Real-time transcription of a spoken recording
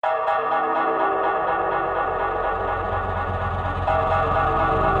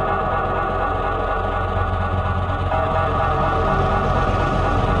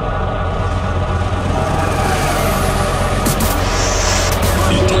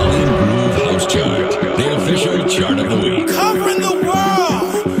Chart of the week. Covering the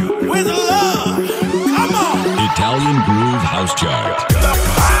world with love. Come on. Italian Groove House Chart. The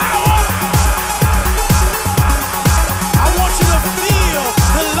power. I want you to feel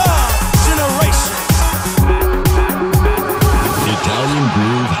the love generation. Italian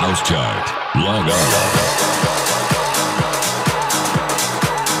Groove House Chart. Log on.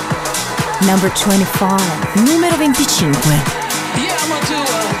 Number 25. Numero 25. Yeah, I'm gonna do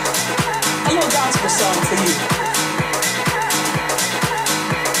a little gospel song for you.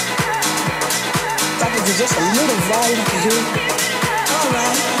 Just a little volume up here. All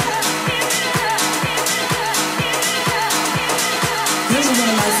right. This is one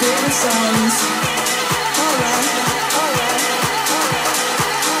of my favorite songs. All right.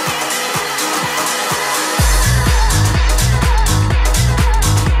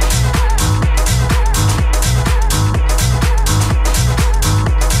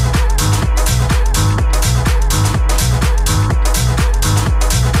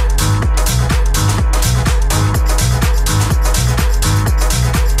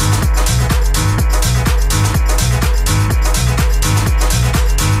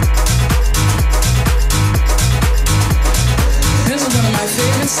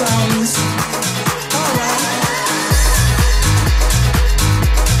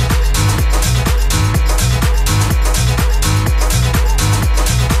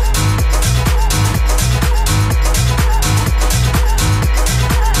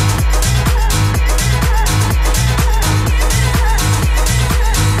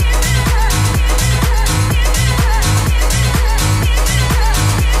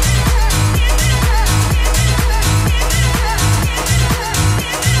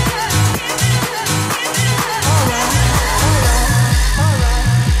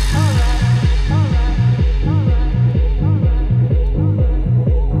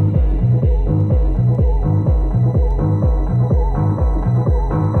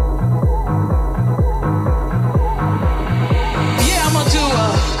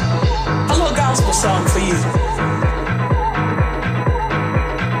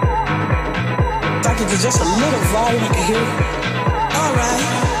 Just a little volume you can hear. All right.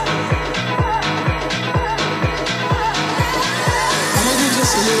 I'm gonna do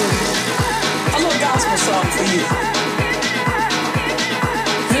just a little gospel song for you.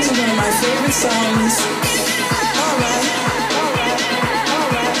 This is one of my favorite songs. All right.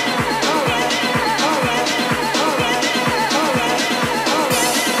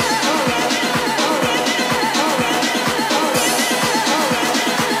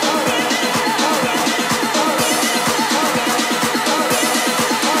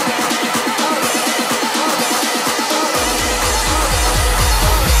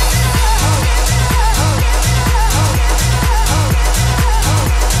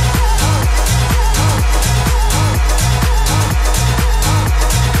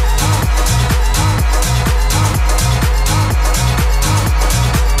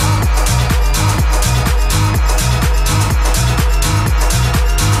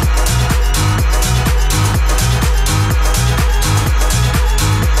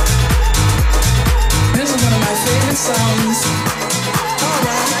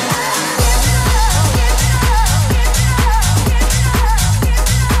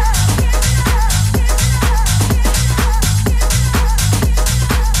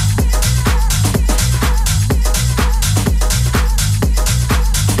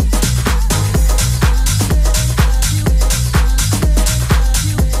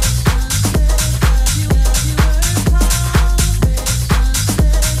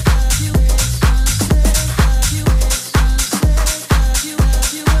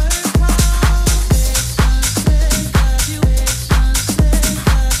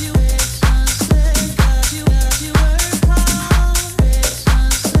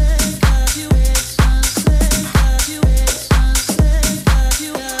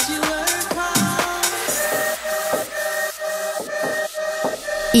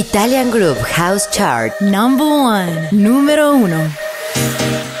 Italian Groove House Chart Number 1. Numero 1.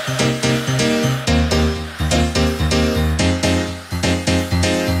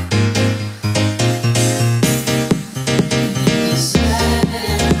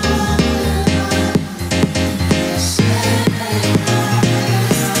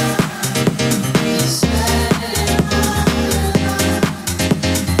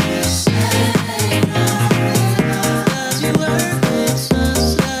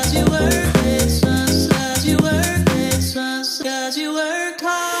 You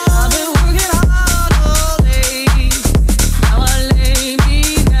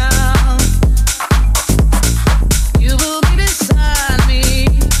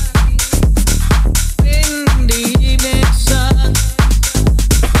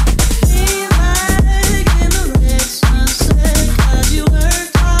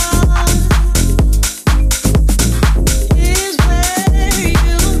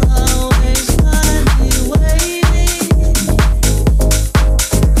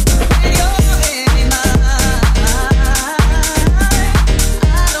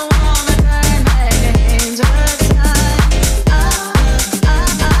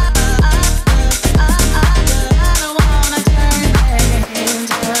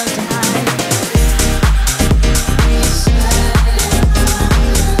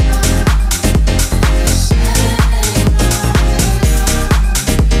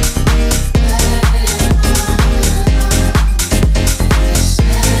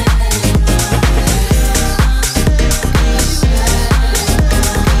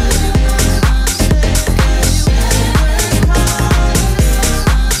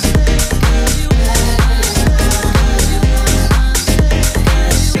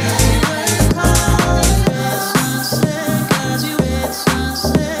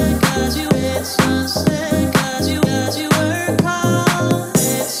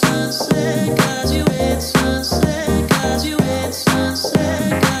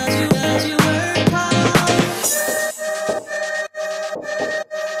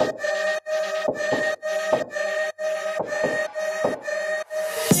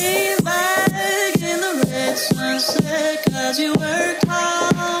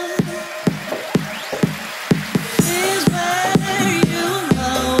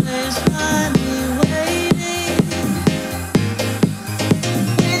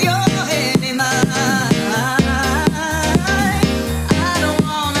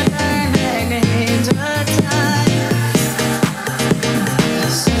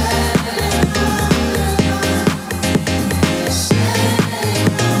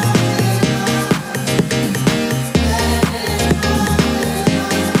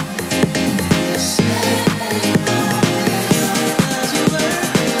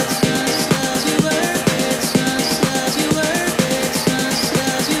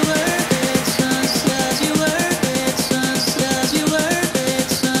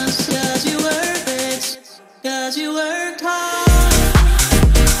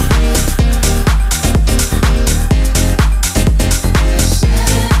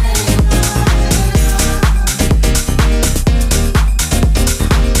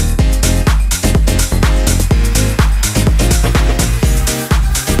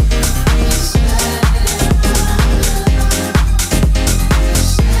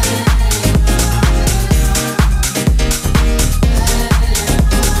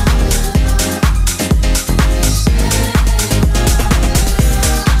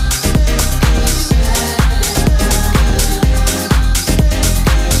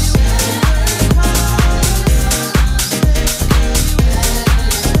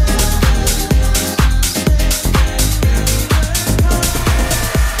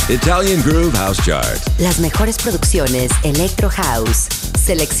Italian Groove House Chart. Las mejores producciones Electro House,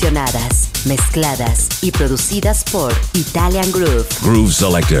 seleccionadas, mezcladas y producidas por Italian Groove. Groove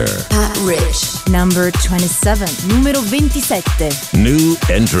Selector. Pat Rich. Number 27, numero 27. New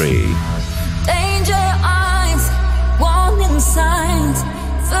entry. Danger eyes, warning signs,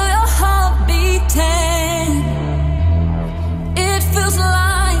 feel your heart beating. It feels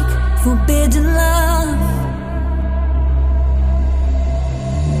like forbidden love.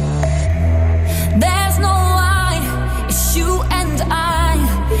 There's no I, it's you and I.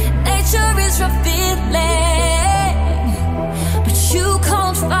 Nature is revealing, but you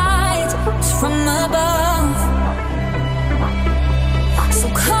can't fight what's from above. So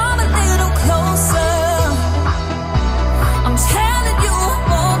come a little closer. I'm telling you I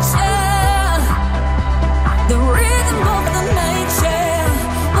want you. The rhythm of the nature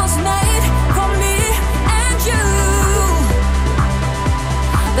was made for me and you.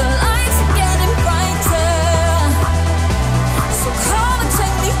 The lights are getting brighter, so come and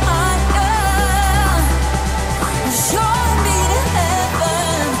take me higher. Show me the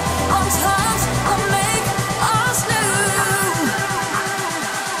heaven on touch will make us new.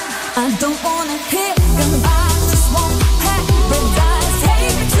 I don't wanna hear goodbye, just want paradise.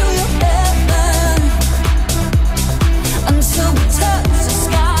 Take me to your heaven until we touch the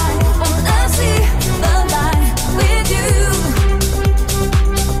sky. Wanna see the light with you.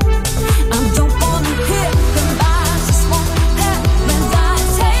 I don't wanna hear goodbye, just want paradise.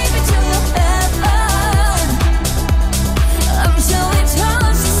 Take me to your heaven until we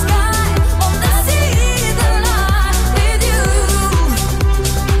touch the sky. Wanna see the light with you.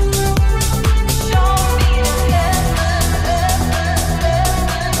 Show me the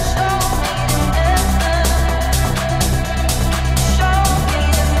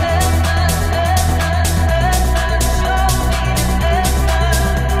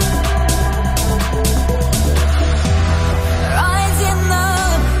rising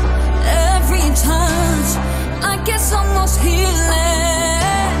up every touch, like it's almost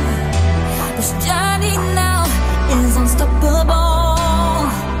healing. This journey now is unstoppable.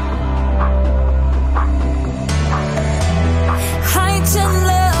 Heightened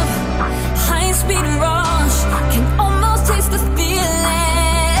love, high speed rush, can almost taste the feeling.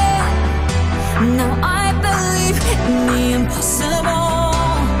 Now I believe in the impossible.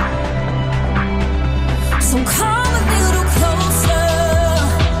 So come a little closer.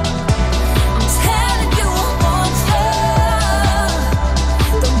 I'm telling you I want you.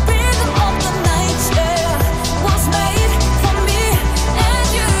 The rhythm of the nature was made for me and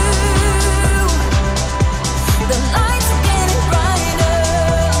you. The lights are getting brighter,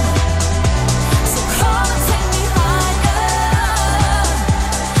 so come and take me higher.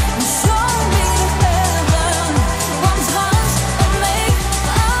 And show me heaven. One touch will make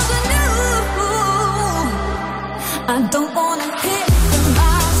us anew. I don't wanna hear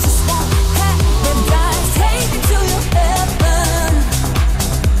goodbye, just want paradise. Take me to your heaven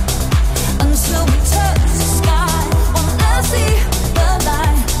until we touch the sky. Wanna see the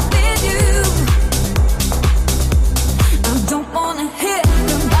light with you. I don't wanna hear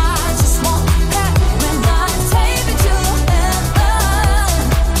goodbye, just want paradise. Take me to your heaven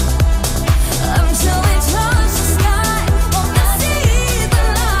until we touch the sky. Wanna see the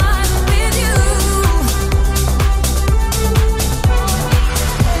light with you.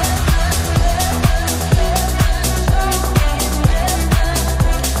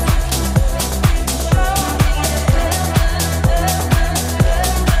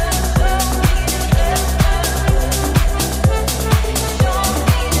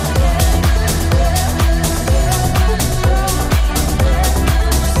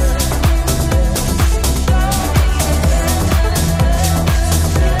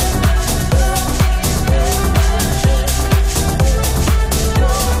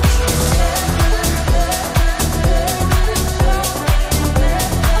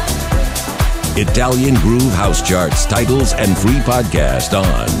 Italian Groove House Charts titles and free podcast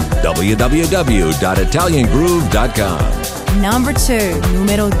on www.italiangroove.com. Number 2,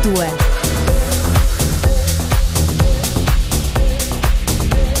 numero 2.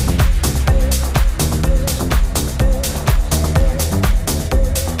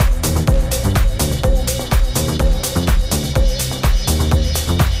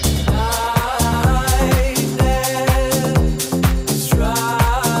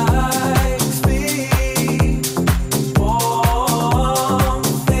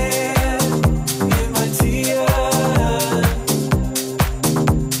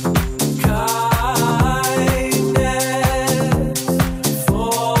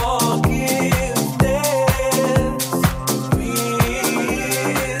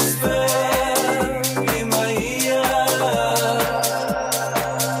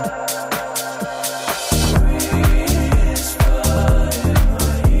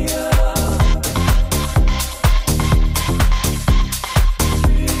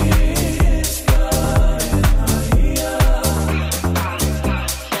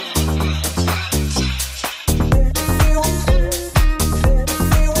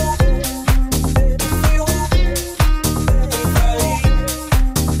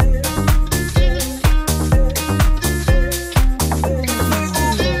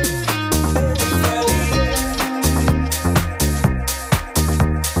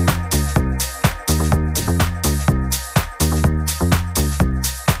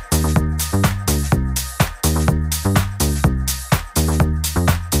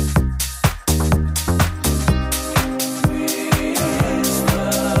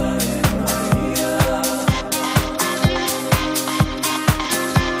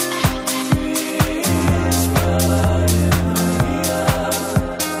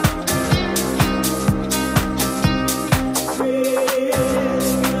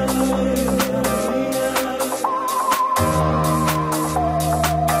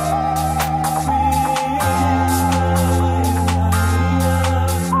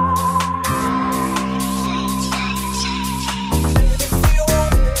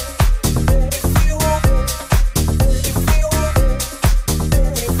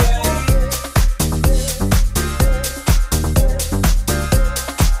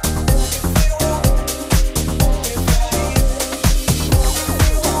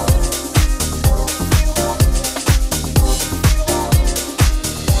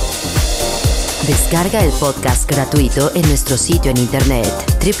 Descarga el podcast gratuito en nuestro sitio en internet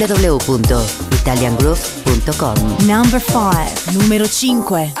www.italiangroove.com. Number 5, numero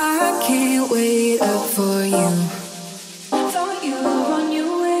 5. I can't wait up for you. Thought you were on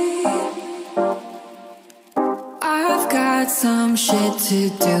your way. I've got some shit to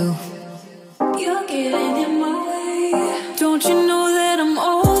do. You're getting in my way. Don't you know that I'm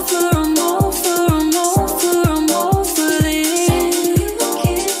over, I'm over, I'm over, I'm over this?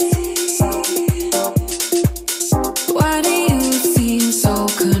 Why do you seem so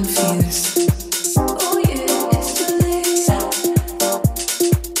confused? Oh yeah, it's too late.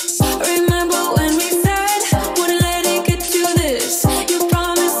 Remember when we said wouldn't let it get to this? You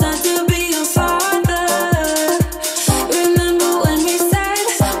promised not to be a father. Remember when we said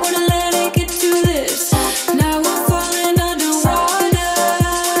wouldn't let it get to this? Now we're falling underwater.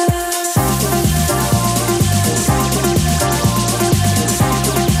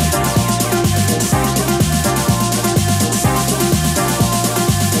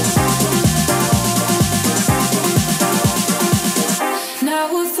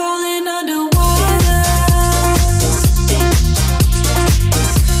 Now we're falling underwater.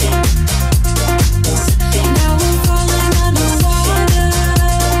 Now we're falling underwater.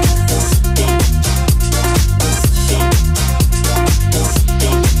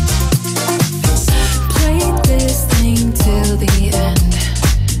 Play this thing till the end.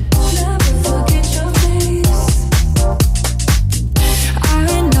 Never forget your face. I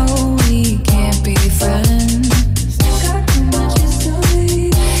know we can't be friends. Got too much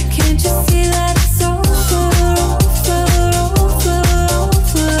history. Can't you see that it's over, over, over,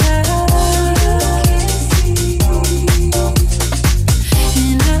 over?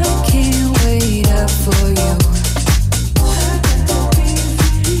 And I can't wait up for you.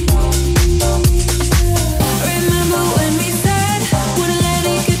 Remember when we said wouldn't let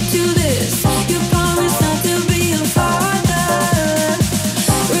it get to this? You promised not to be a father.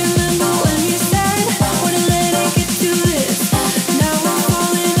 Remember when we said wouldn't let it get to this? Now we're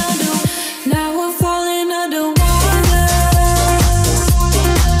falling under. Now we're falling underwater.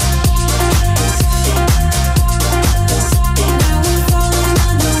 Now we're falling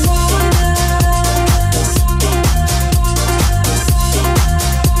underwater.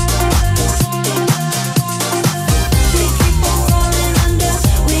 We keep on falling under.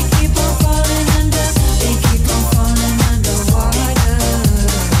 We keep on falling under. We keep on falling underwater.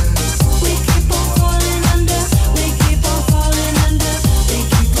 We keep on falling under. We keep on falling under. We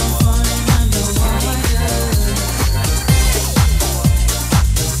keep on falling underwater.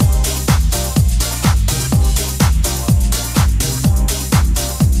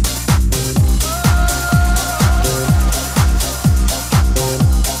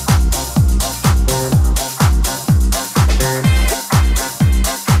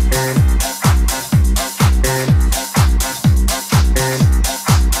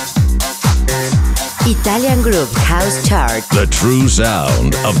 Italian Groove House Chart. The true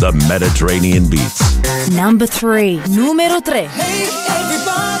sound of the Mediterranean beats. Number 3, numero 3. Hey,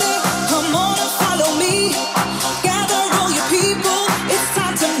 everybody, come on and follow me. Gather all your people, it's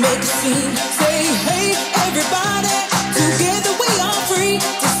time to make a scene. Say, hey, everybody, together we are free.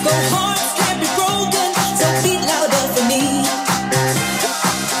 Disco hearts can't be broken, so beat louder for me.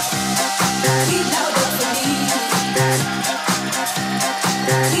 Beat louder for me.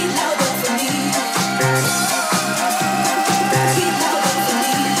 Beat louder for me. Beat louder for me.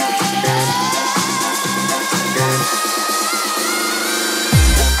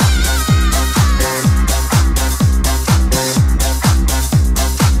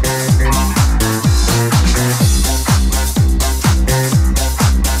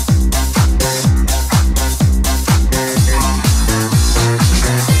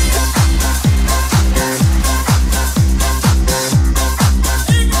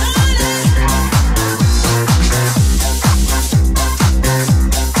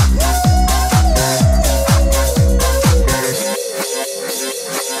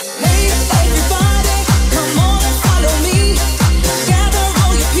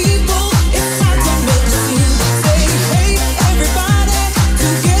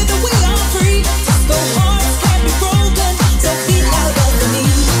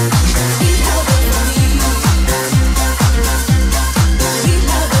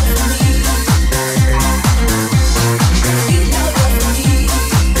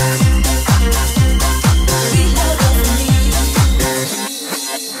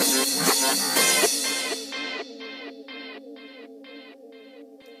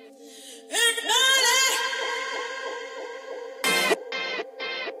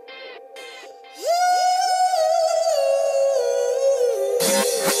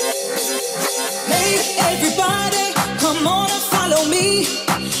 me.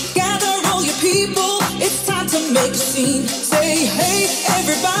 Gather all your people, it's time to make a scene. Say, hey,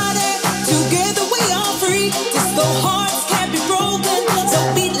 everybody, together we are free. Disco hearts can't be broken, so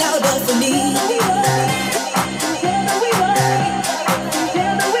beat louder for me.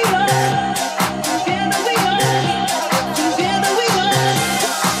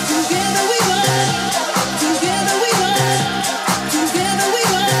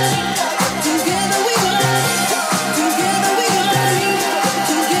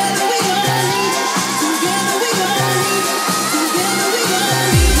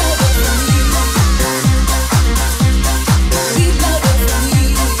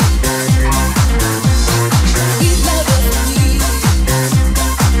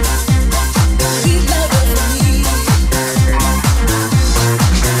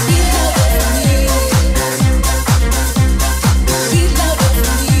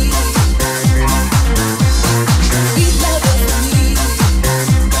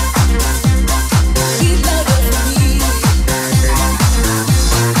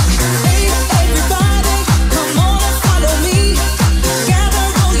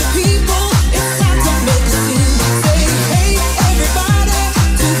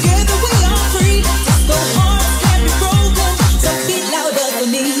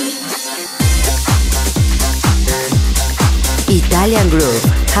 Italian Groove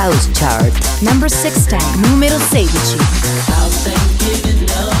House Chart. Number 16, numero 16.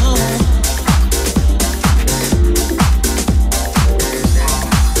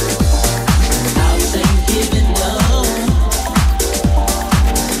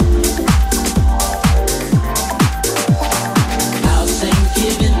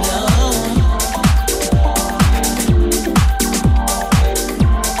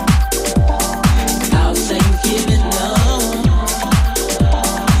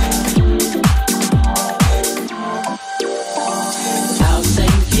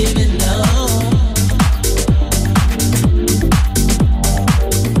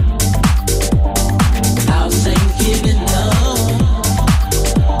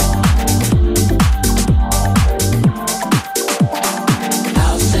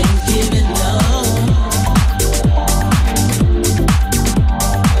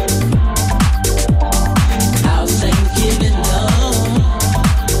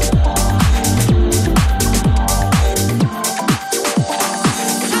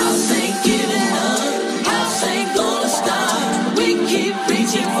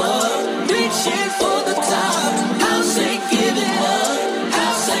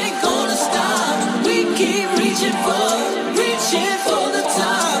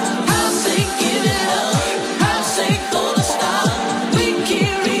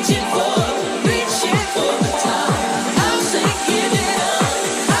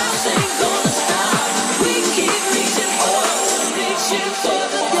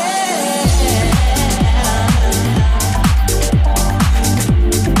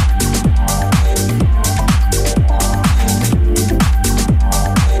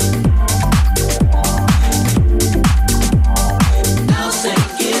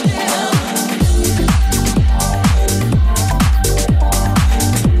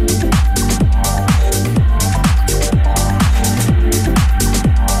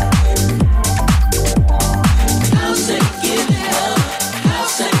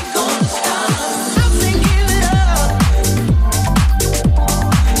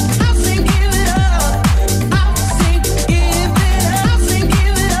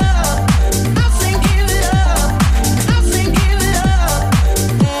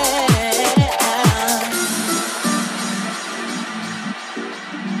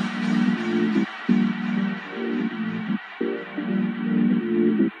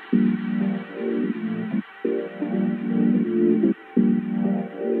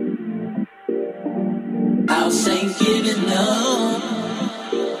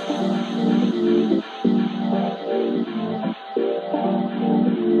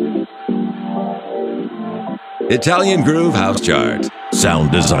 Italian Groove House Chart.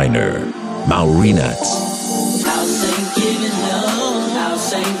 Sound designer, Maurinats. House ain't giving up,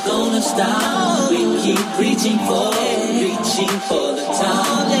 house ain't gonna stop. We keep reaching for the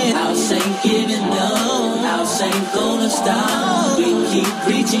top. House ain't giving up, house ain't gonna stop. We keep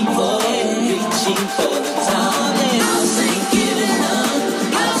reaching for the top. House ain't giving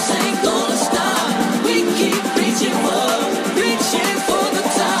up, house ain't gonna stop. We keep reaching for the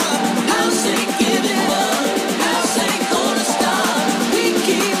top. House ain't giving up, house ain't gonna stop. We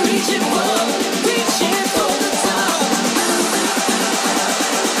keep reaching for the top.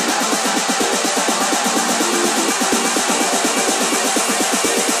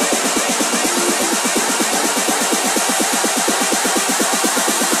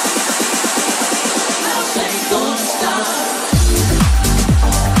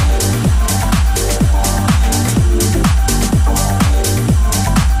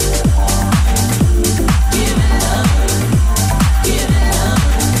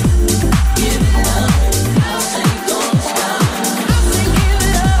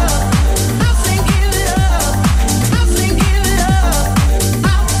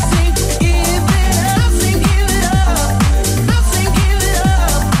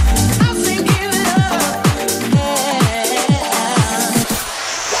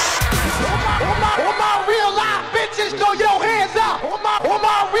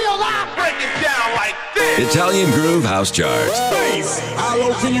 Italian Groove House Chart. How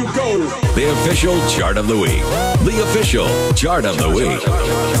low can you go? The official chart of the week. The official chart of the week.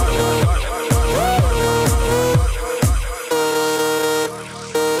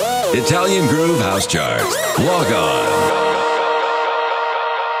 Italian Groove House Chart. Log on.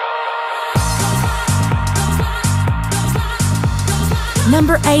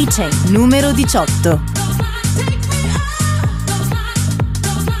 Number 18, numero 18.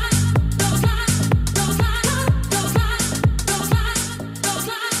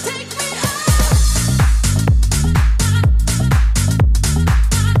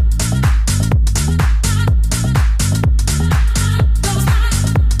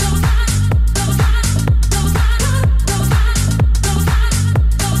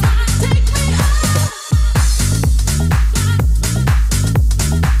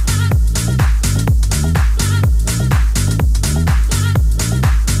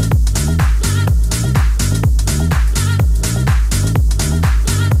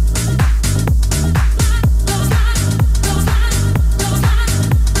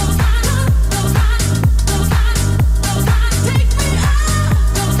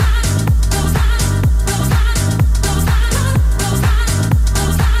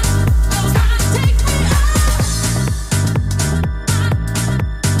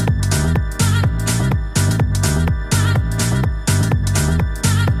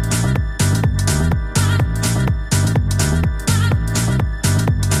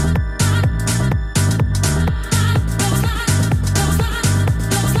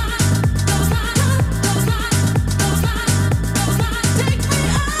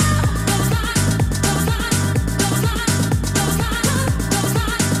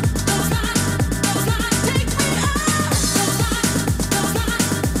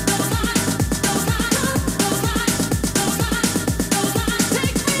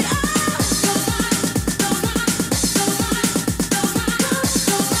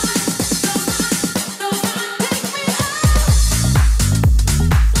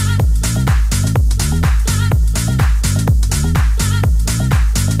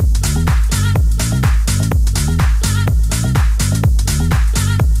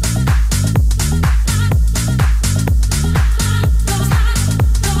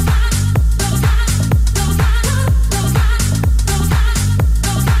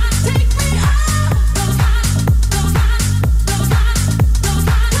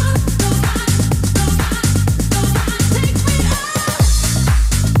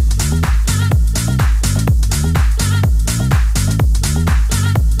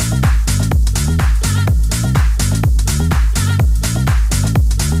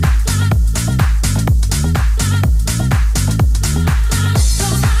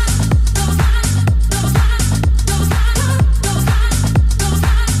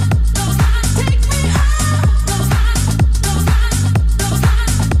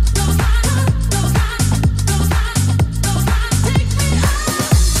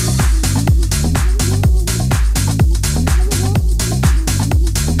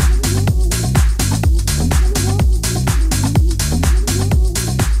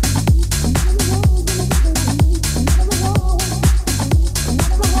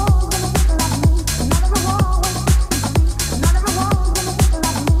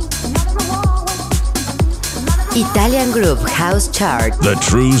 Italian Groove House Chart. The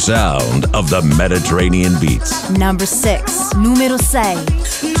true sound of the Mediterranean beats. Number 6, numero 6.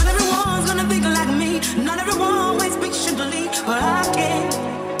 Not everyone's gonna think like me. Not everyone waits patiently, but I can.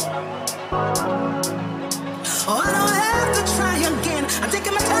 Oh, I don't have to try again. I'm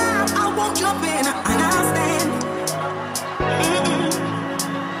taking my time. I won't jump in. I understand.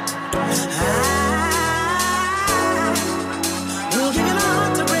 I will give you my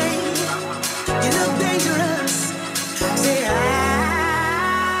heart to break. You look dangerous. Say I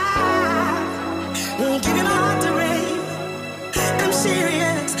will give you my heart to break. I'm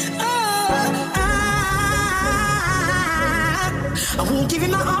serious. I won't give you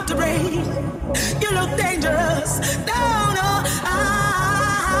my heart to break. You look dangerous. No, no.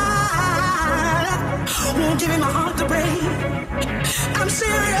 I won't give you my heart to break. I'm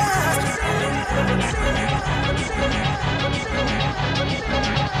serious.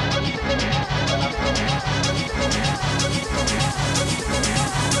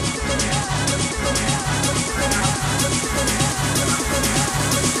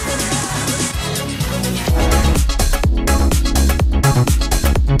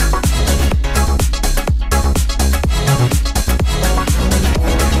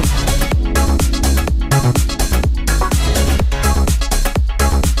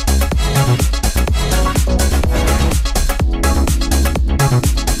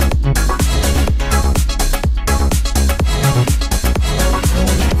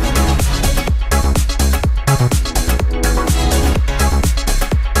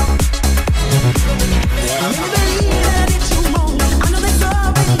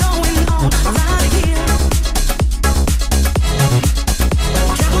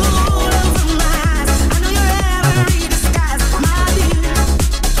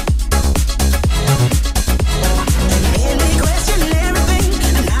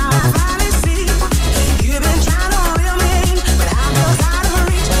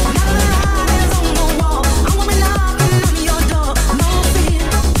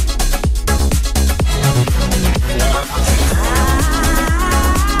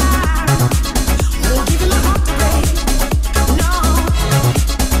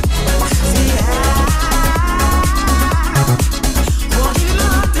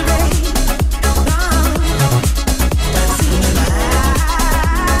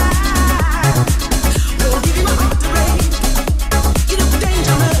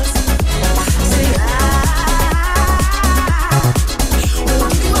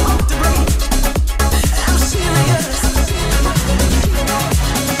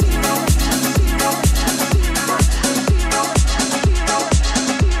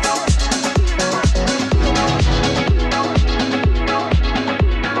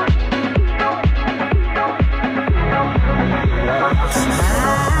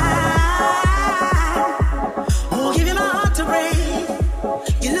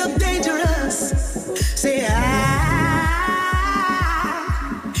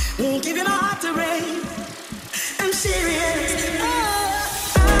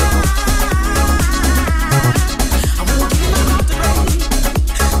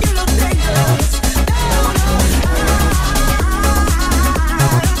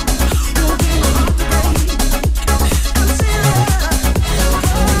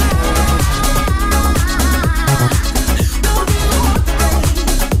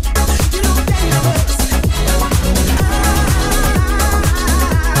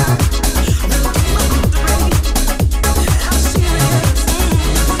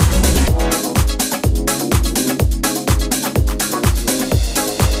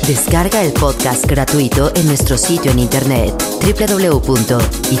 Descarga el podcast gratuito en nuestro sitio en internet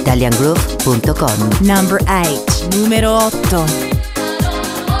www.italiangroove.com. Number 8, numero 8.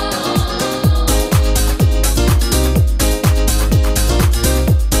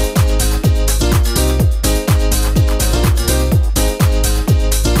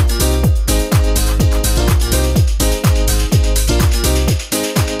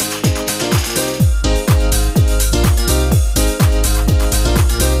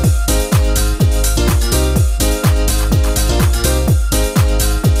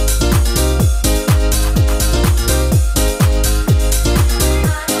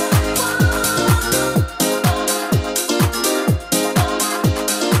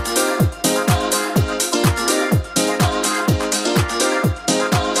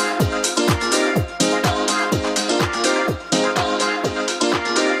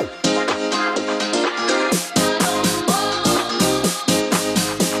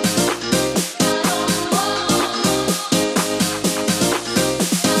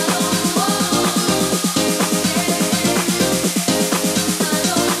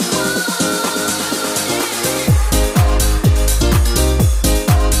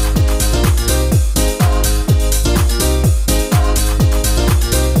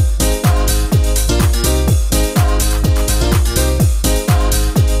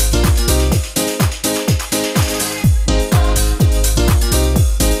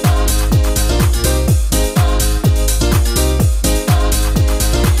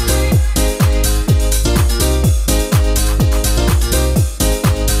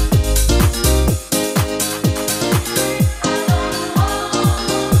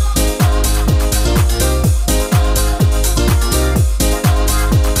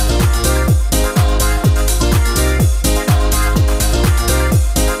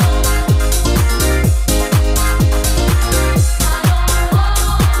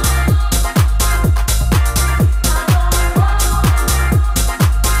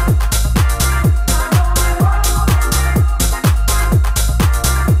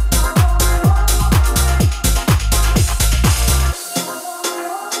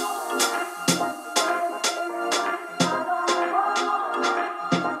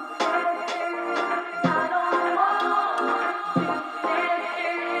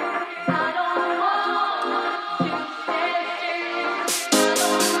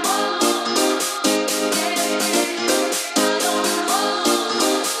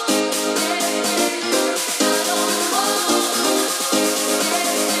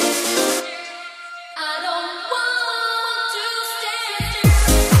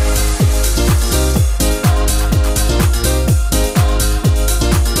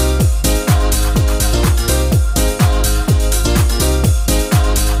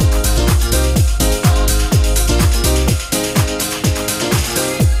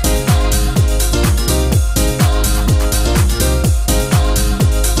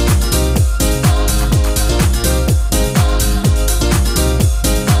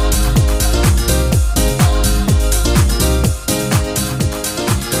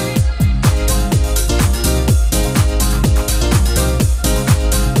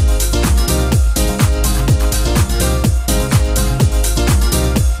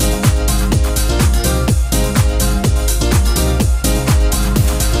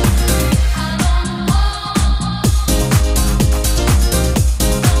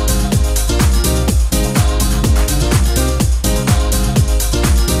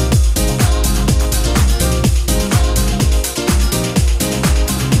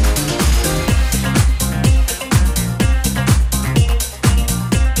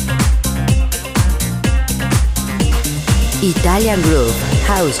 Italian Groove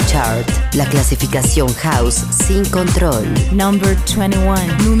House Chart, la clasificación house sin control. Number 21,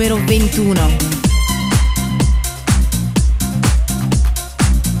 numero 21.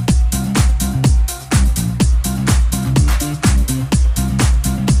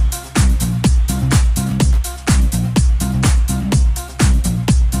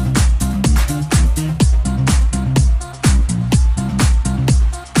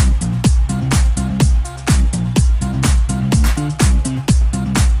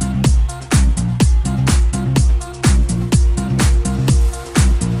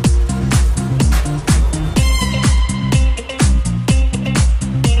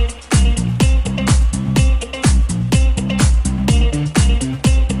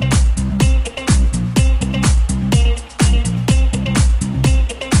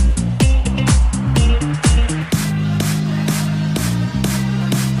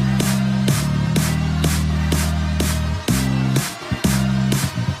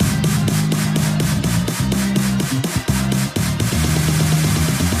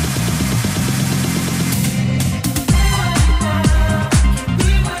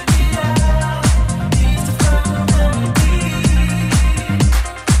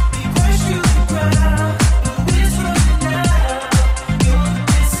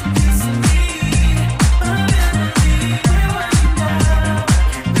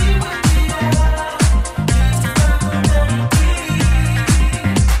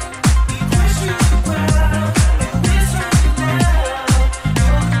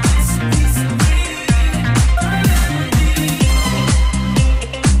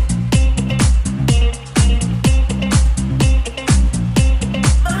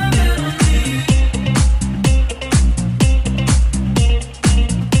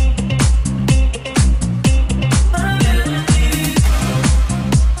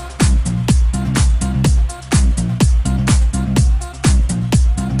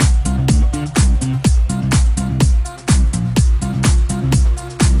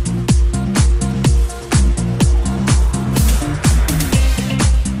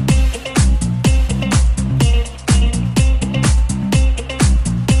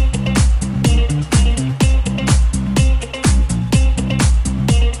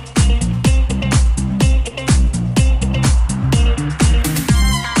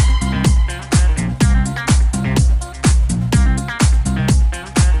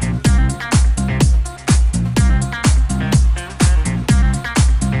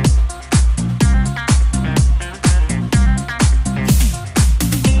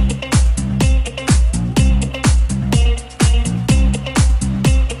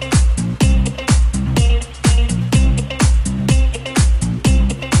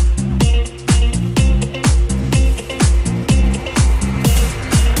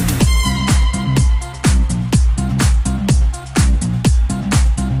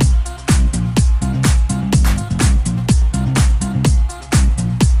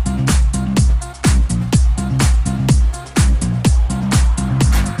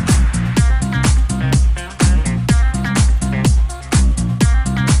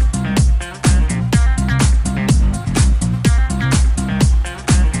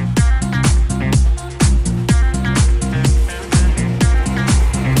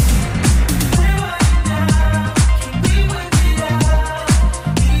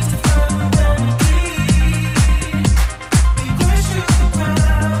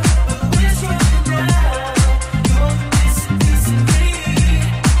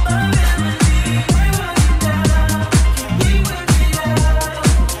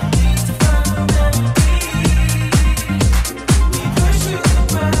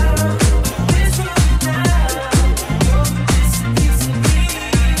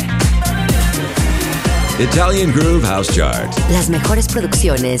 Italian Groove House Chart. Las mejores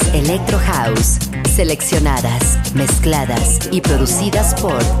producciones Electro House, seleccionadas, mezcladas y producidas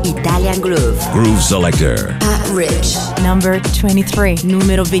por Italian Groove. Groove Selector. Pat Rich. Number 23.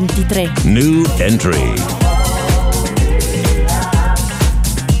 Numero 23. New entry.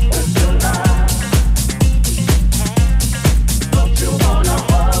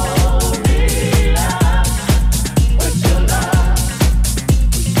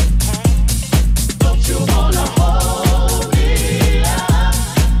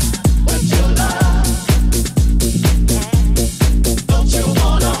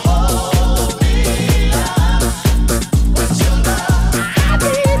 I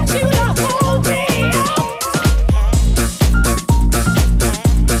need you to hold me.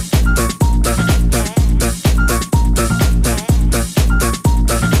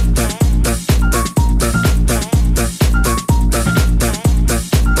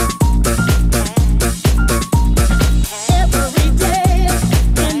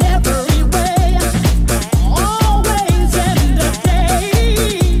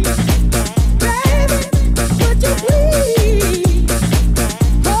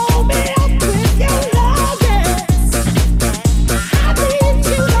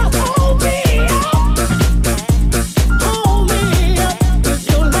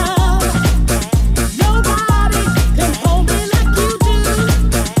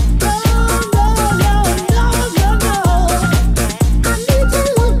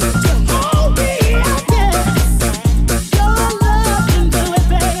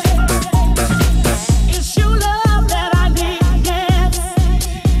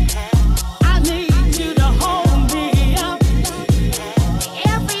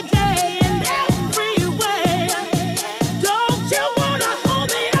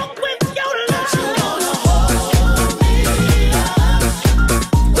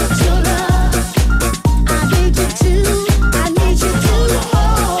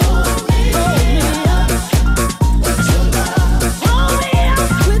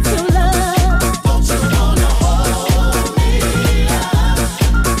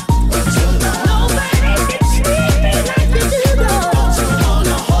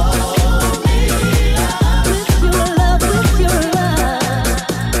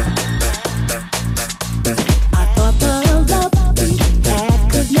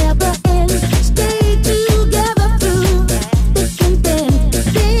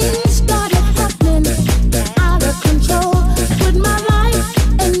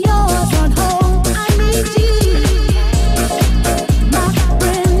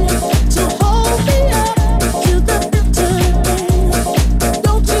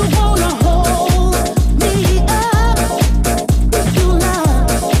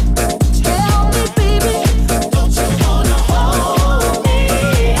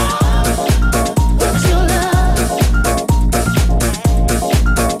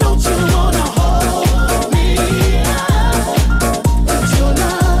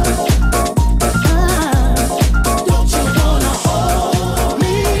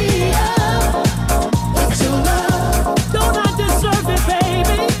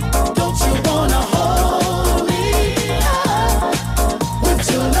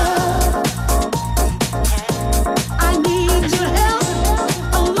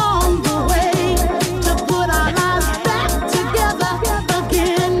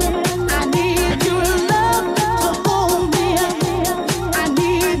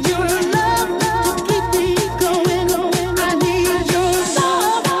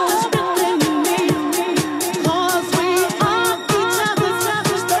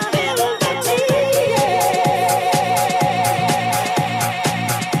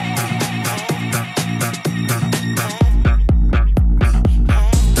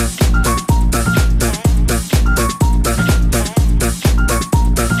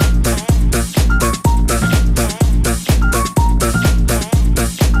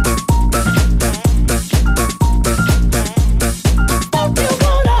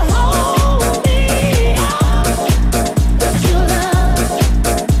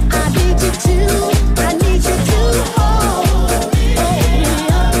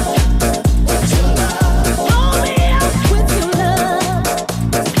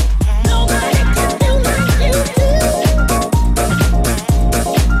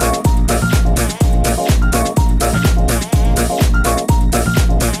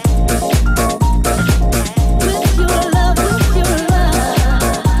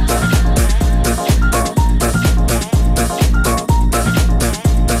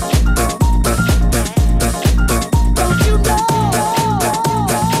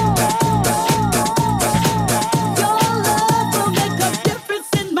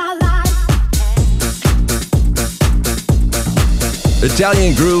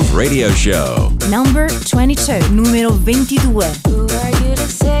 Italian Groove Radio Show. Number 22, numero 22. Who are you to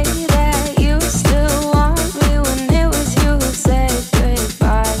say that you still want me when it was you who said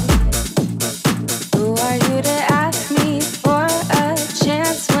goodbye? Who are you to ask me for a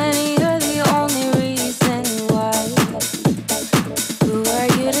chance when you're the only reason why? Who are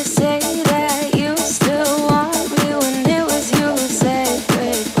you to say that you still want me when it was you who said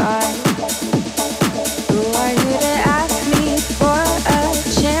goodbye? Who are you to ask me for a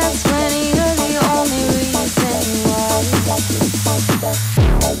chance when you're the only reason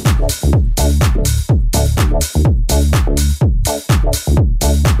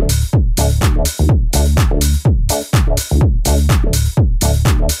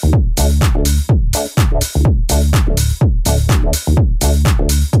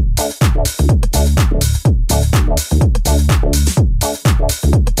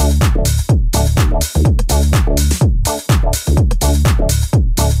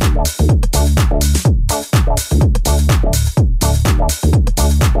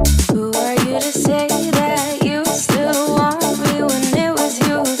Who are you to say that you still want me when it was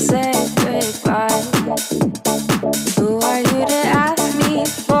you who said goodbye? Who are you to ask me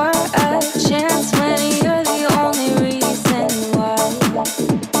for a chance when you're the only reason why?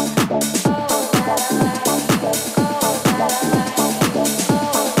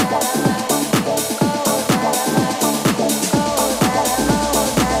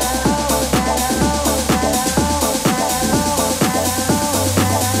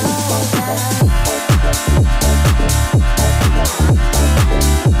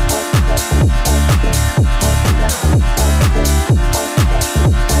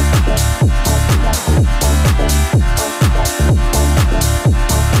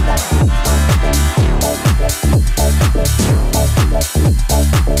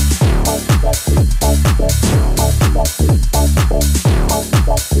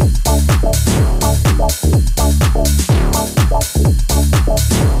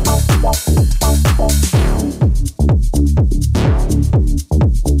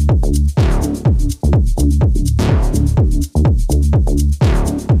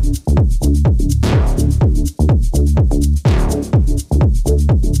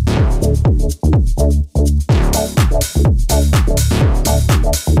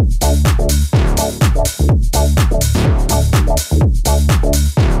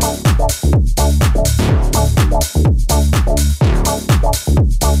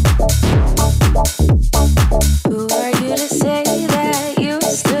 Who are you to say that you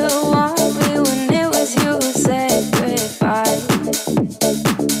still want me when it was you who said goodbye?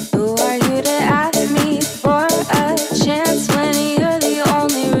 Who are you to ask me for a chance when you're the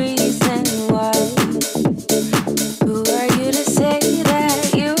only reason why? Who are you to say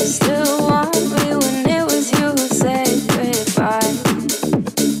that you still want me when it was you who said goodbye?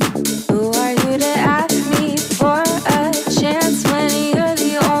 Who are you to ask me for a chance when you're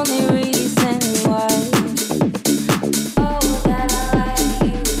the only reason why?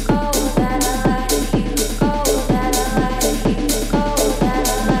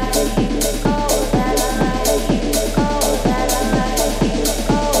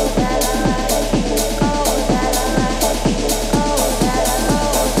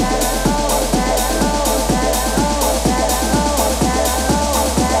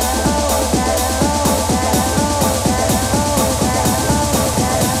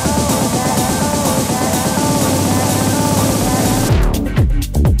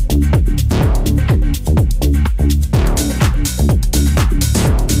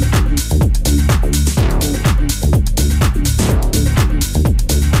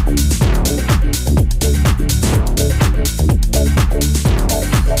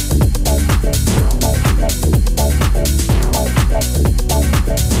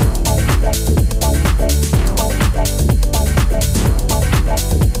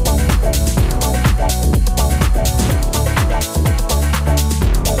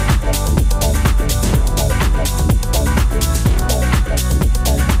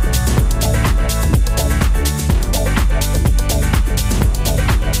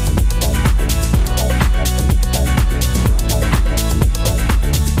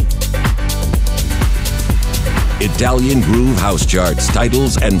 Italian Groove House Charts,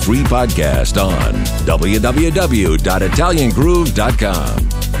 titles, and free podcast on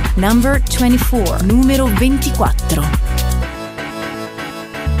www.italiangroove.com. Number 24, numero 24.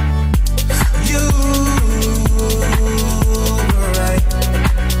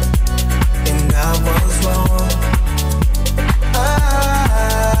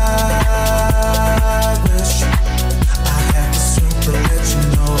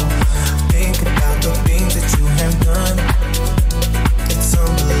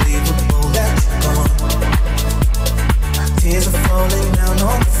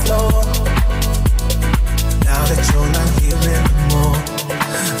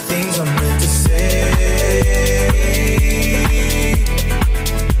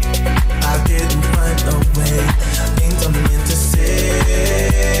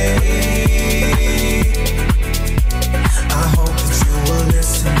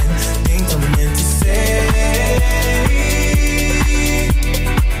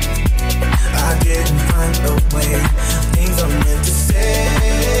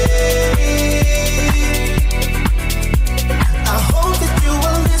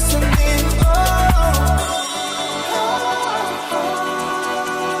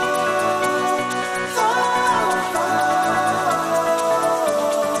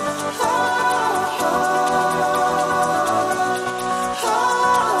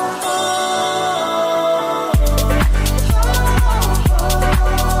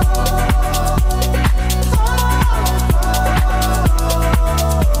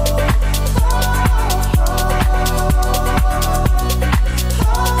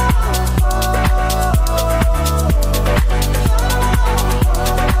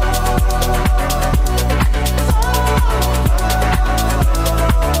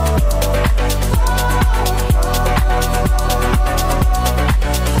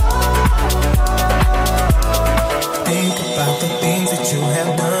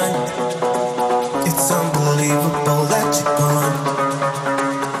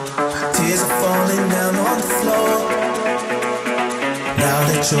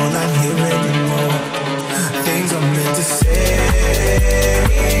 you're not here anymore. Things I'm meant to say,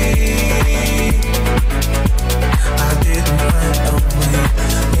 I didn't find a way.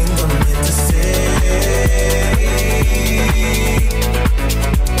 Things I'm meant to say,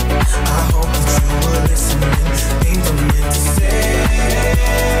 I hope that you were listening. Things I'm meant to say,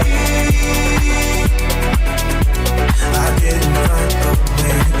 I didn't find a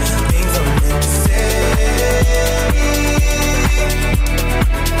way. Things I'm meant to say,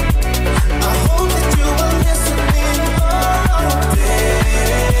 I hope that you were listening all day.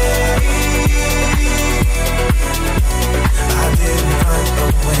 I didn't find a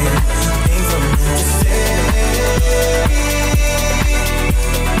way. Things I'm meant to say,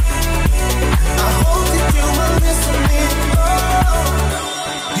 I hope that you were listening all.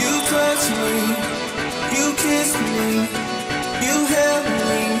 You touched me, you kissed me, you held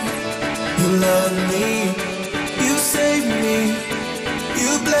me, you loved me, you saved me,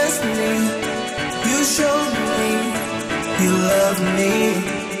 you blessed me, you showed me, you loved me,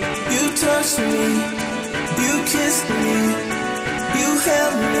 you touched me, you kissed me, you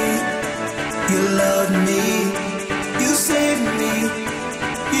held me, you loved me, you saved me,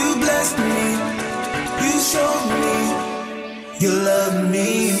 you blessed me, you showed me, you loved me.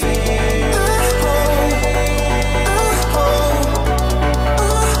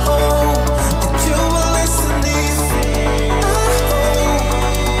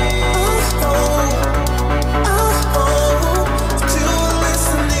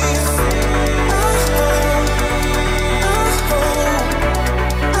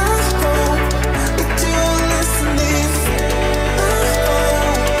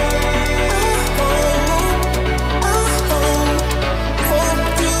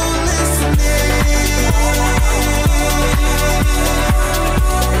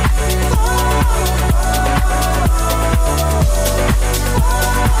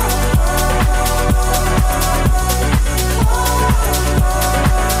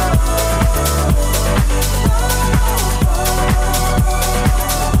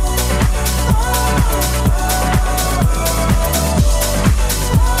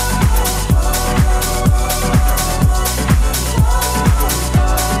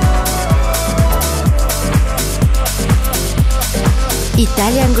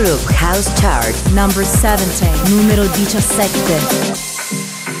 Italian Group House Chart Number 17, numero 17.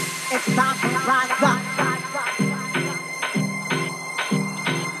 It's time to rise up.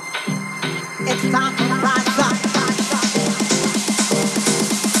 It's time to rise up.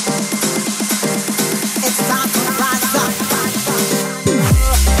 It's time to rise up.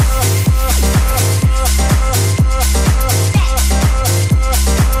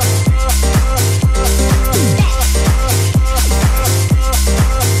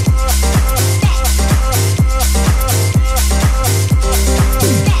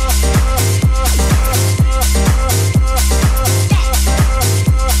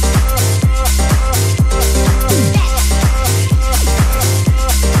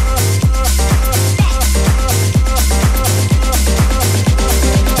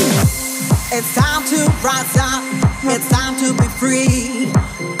 It's time to rise up, it's time to be free.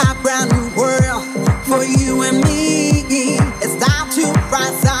 A brand new world for you and me. It's time to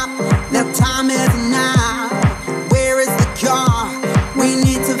rise up, the time is now. Where is the cure? We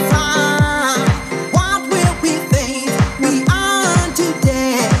need to find. What will we face beyond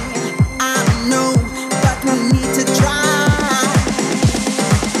today? I don't know, but we need to try.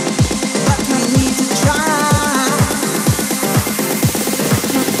 But we need to try.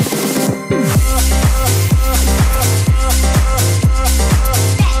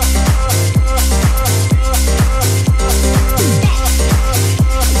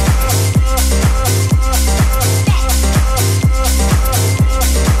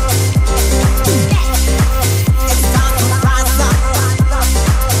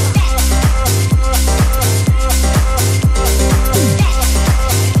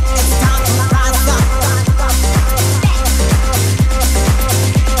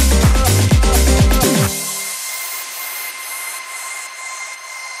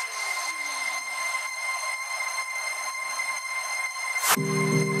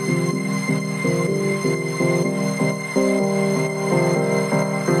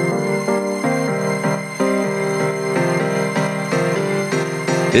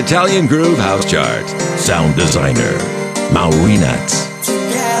 Italian Groove House Chart. Sound designer, Maurinats.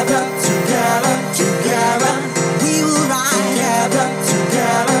 Together, together, together, we will rise. Together,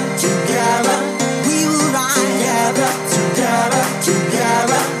 together, together, we will rise. Together, together,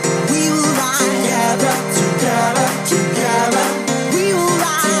 together, we will rise. Together, together, together, we will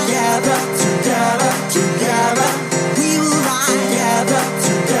rise. Together, together, together, we will rise. Together,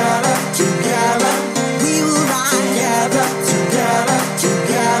 together.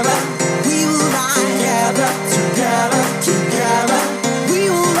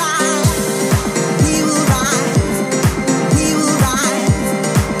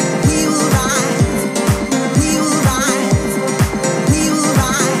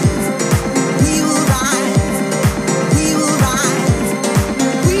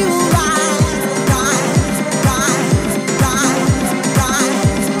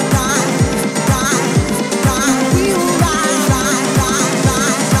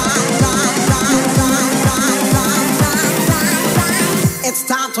 It's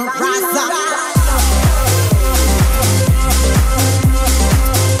time to rise up.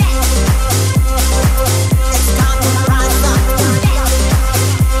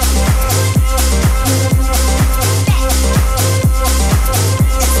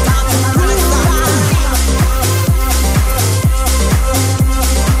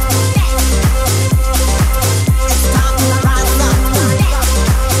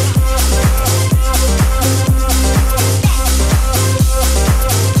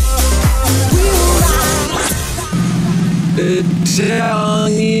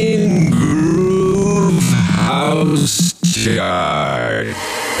 Italian Groove House Chart.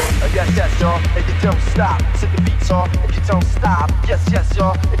 Yes, yes, y'all, and you don't stop. To the beat, y'all, and you don't stop. Yes, yes,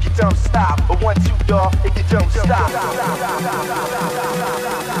 y'all, and you don't stop. 1, 2, y'all, and you don't stop.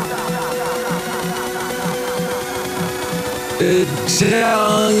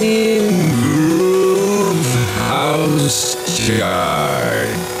 Italian Groove House Chart.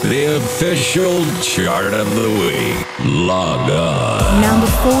 The official chart of the week. Log on. Number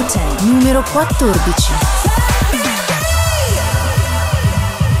 14, numero 14.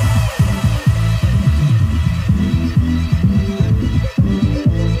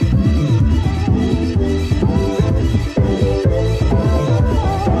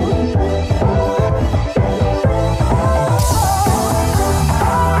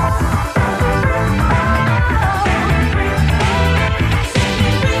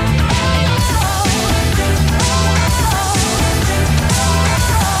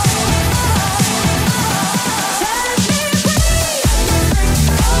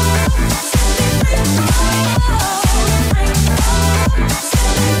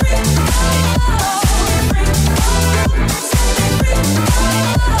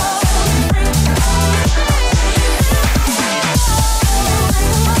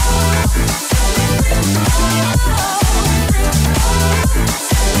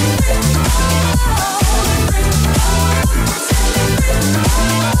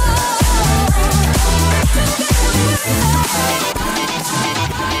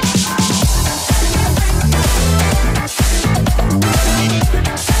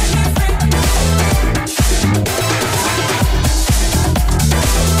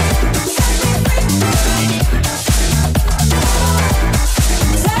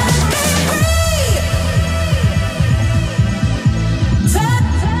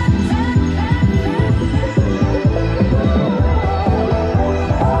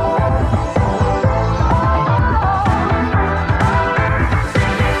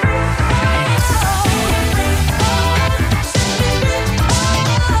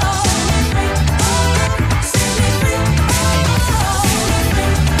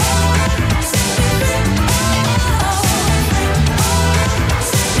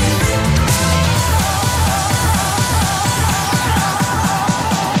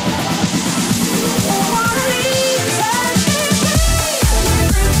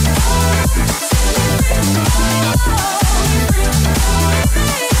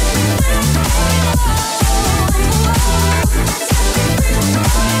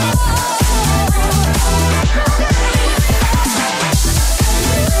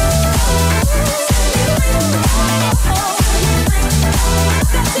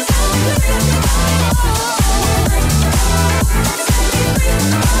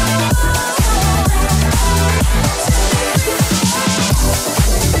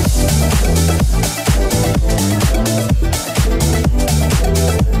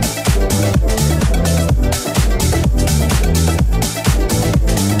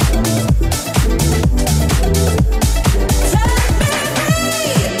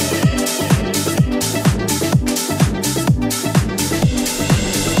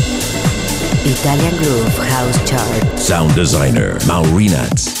 Italian Groove House Chart. Sound designer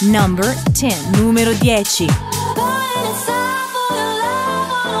Maurinats. Number 10, numero 10.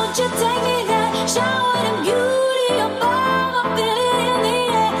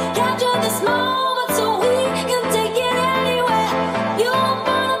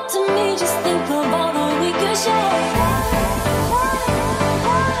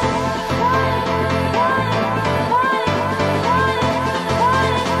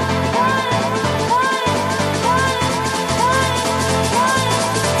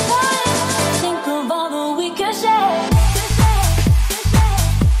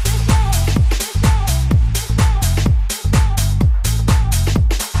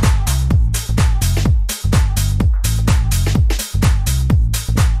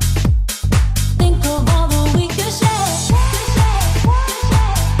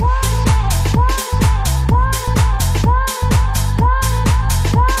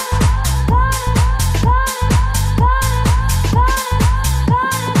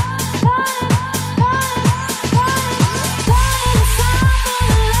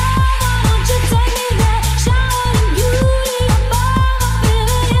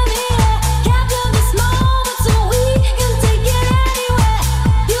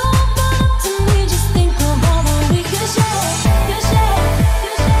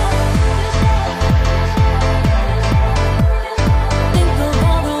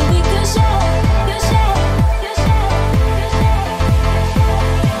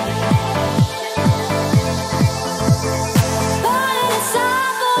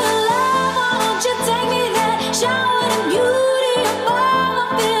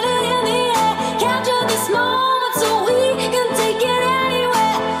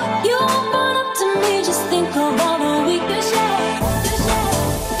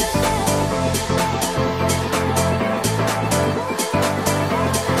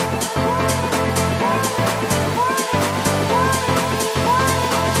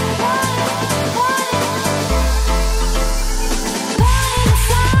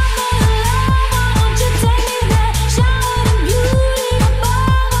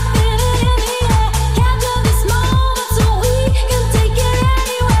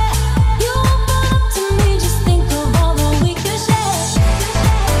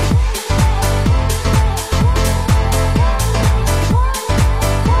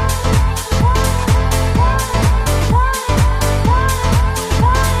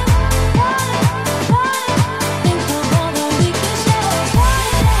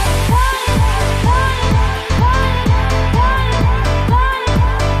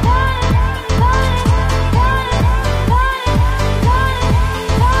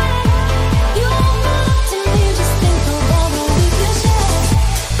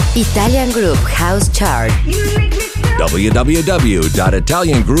 Italian Groove House Chart.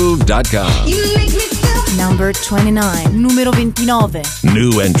 www.italiangroove.com. Number 29, numero 29.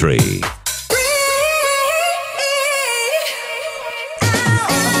 New entry.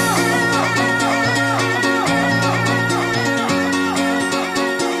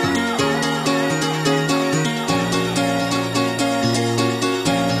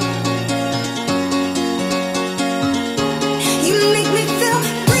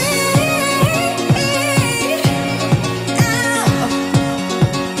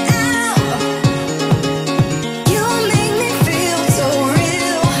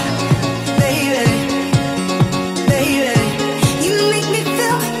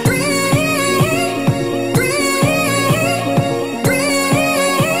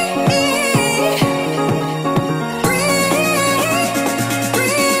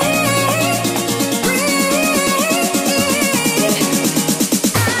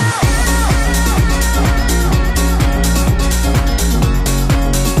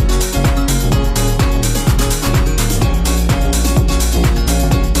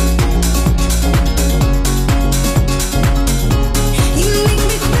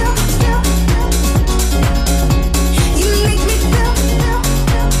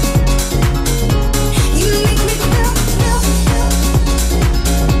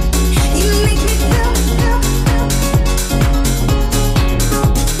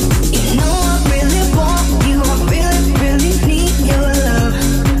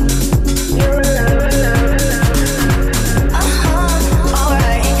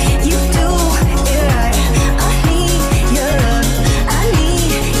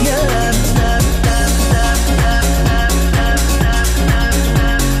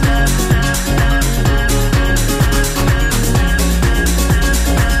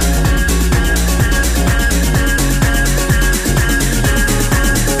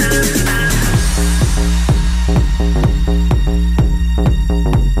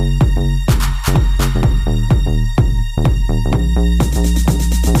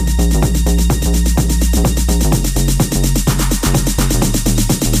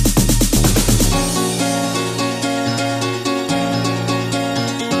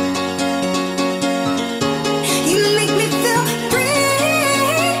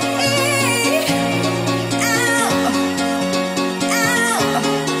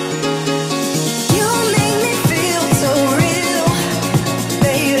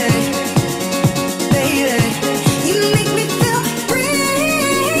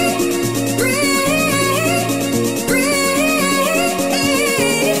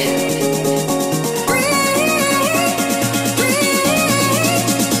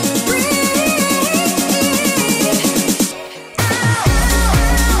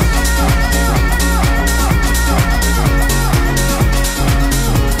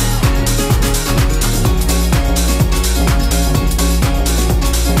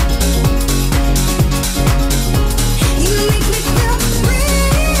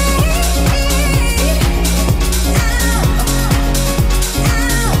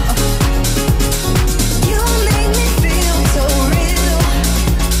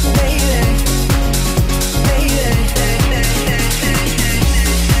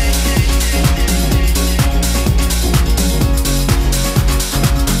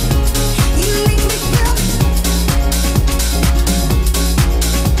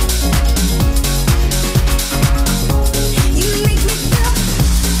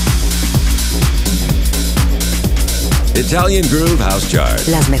 Italian Groove House Chart.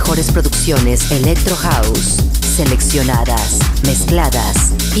 Las mejores producciones Electro House, seleccionadas,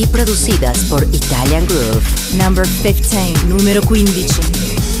 mezcladas y producidas por Italian Groove. Number 15, numero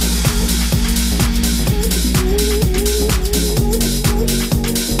 15.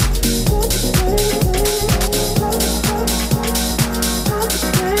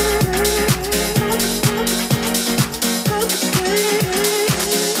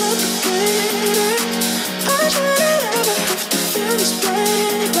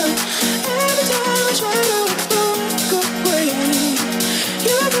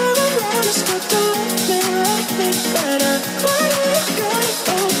 Better. What are you gonna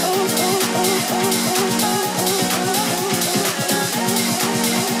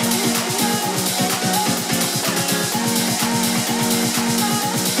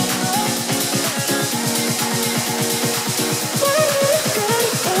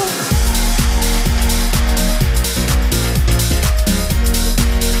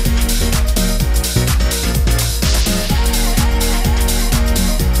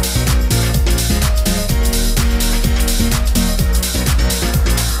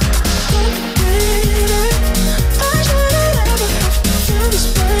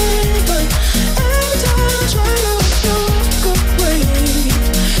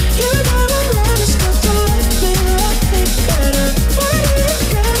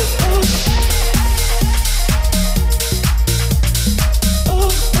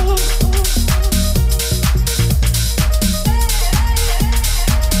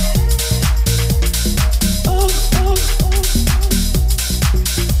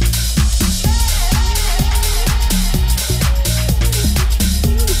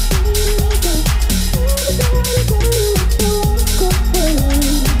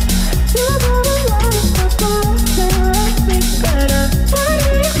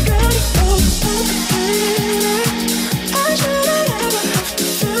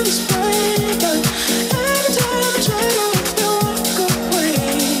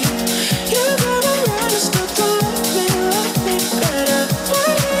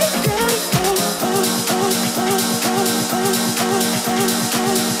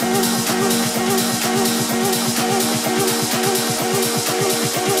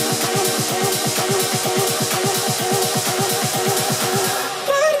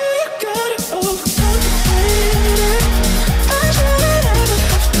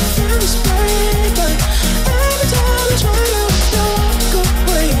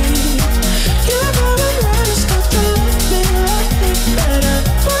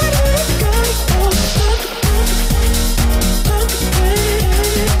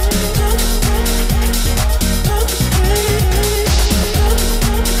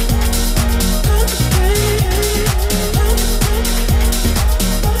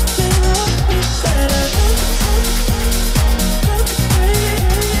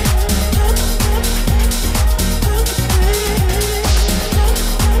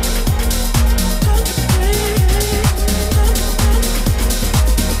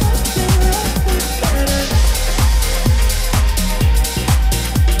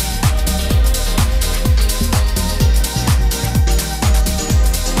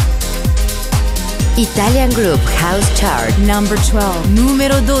Italian Group House Chart. Number 12,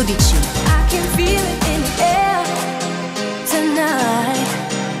 numero 12. I can feel it in the air tonight.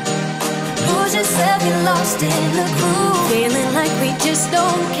 Lose yourself, get lost in the groove. Feeling like we just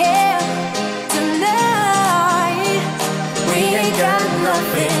don't care tonight. We ain't got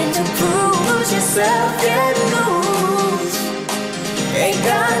nothing to prove. Lose yourself, get loose. Ain't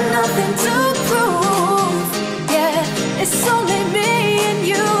got nothing to prove. Yeah, it's only me and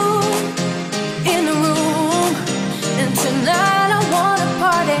you in the room. And tonight I wanna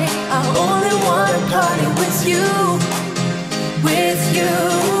party. I only wanna party with you. With you.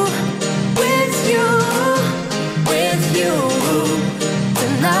 With you. With you.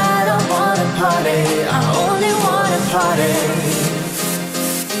 Tonight I wanna party. I only wanna party.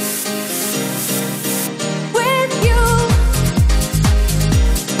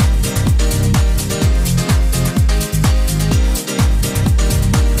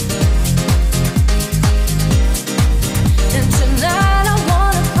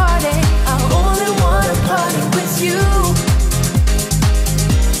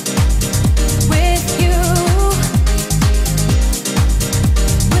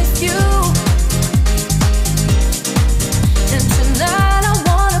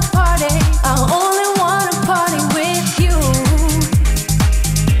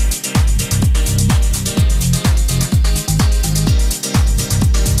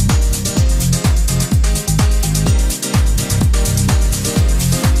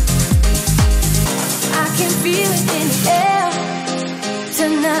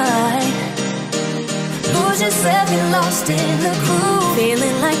 In the groove,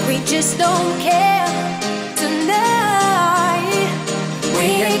 feeling like we just don't care tonight. We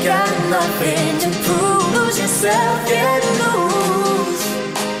ain't got nothing to prove. Lose yourself, get loose.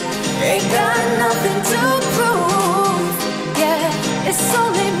 Ain't got nothing to prove. Yeah, it's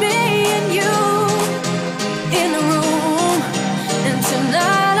only me and you in the room. And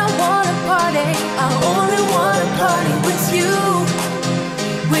tonight I wanna party. I only wanna party with you.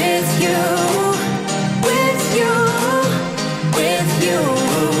 With you. With you. With you.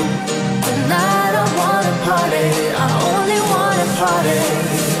 Tonight I wanna party. I only wanna party.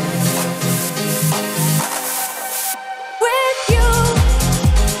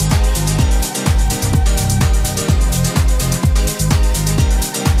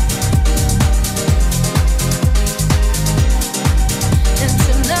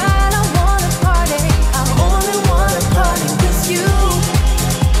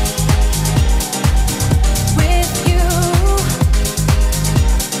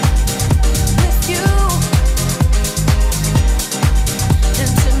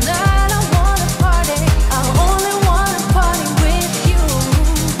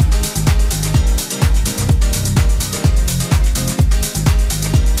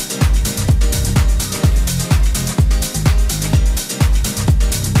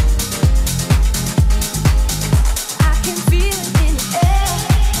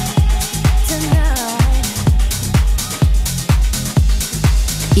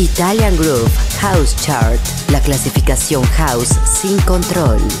 Italian Groove House Chart, la clasificación house sin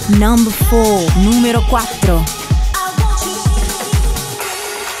control. Number 4, numero 4.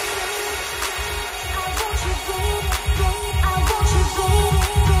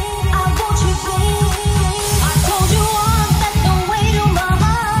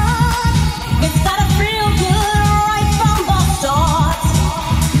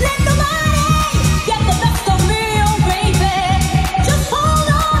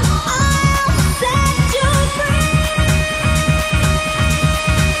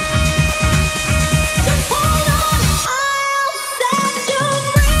 Hold on.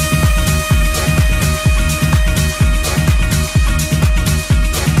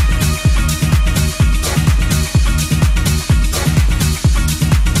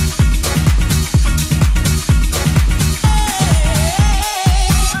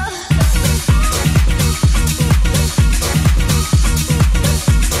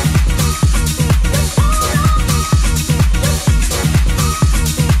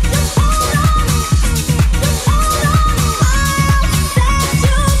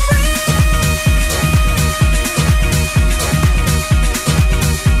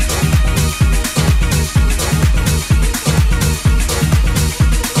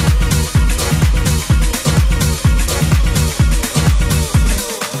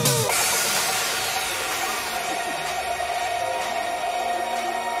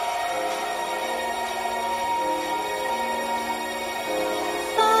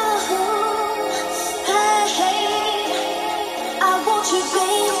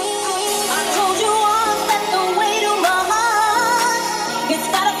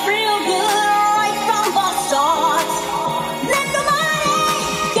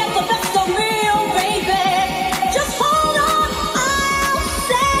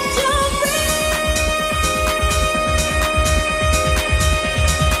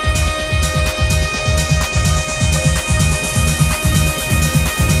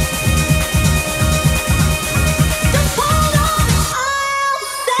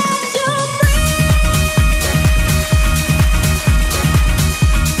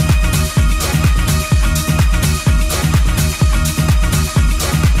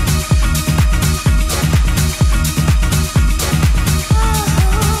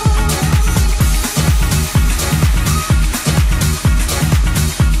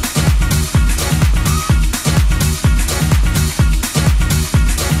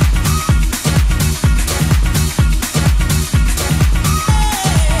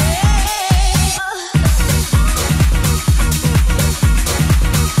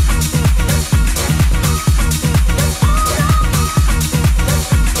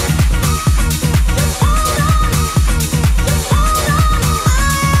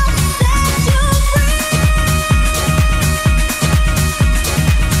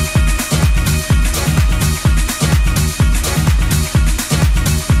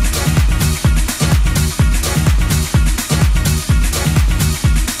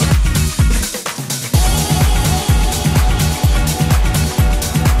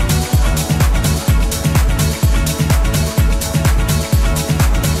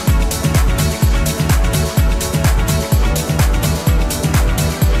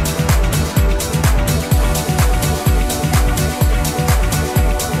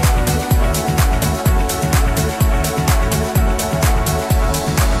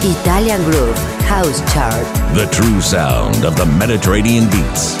 Italian Groove House Chart. The true sound of the Mediterranean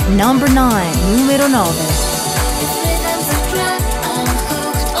beats. Number 9, numero 9.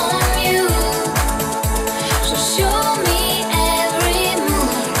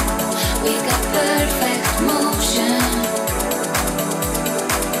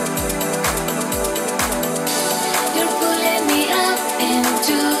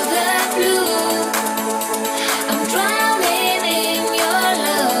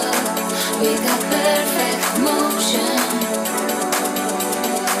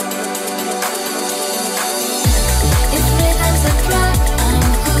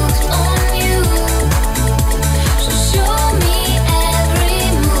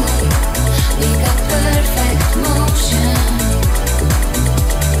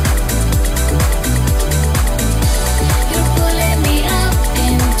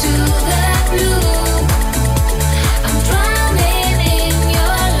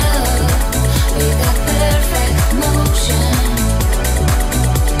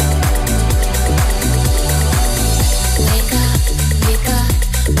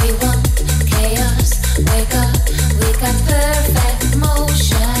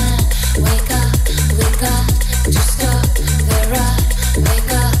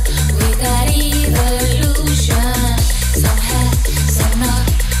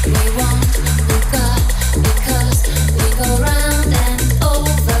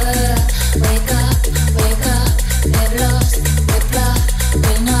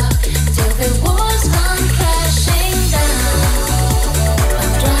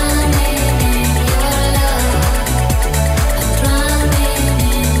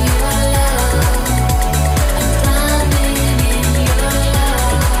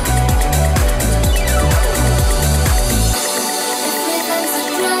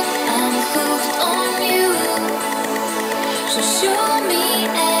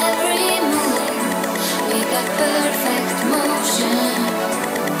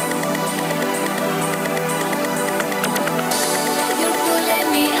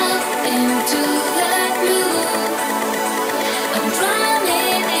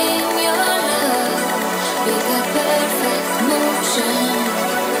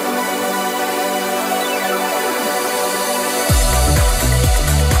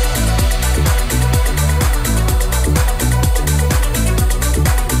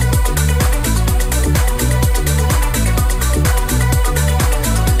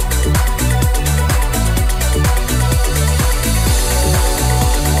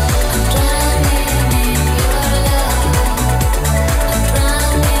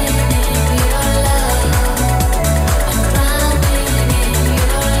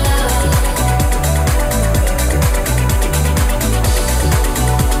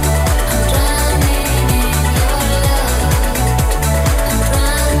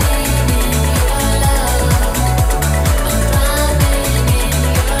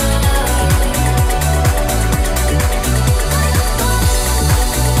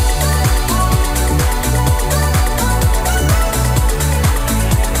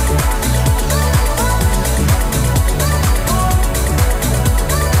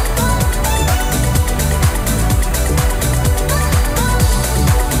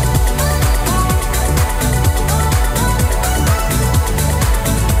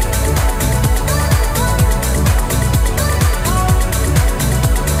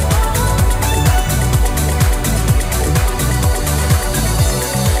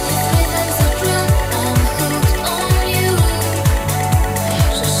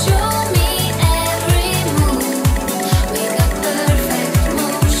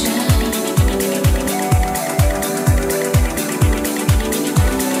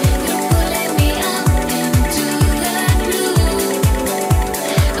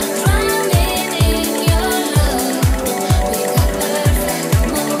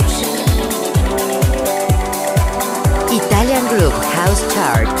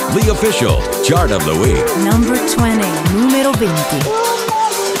 The official chart of the week. Number 20, numero 20.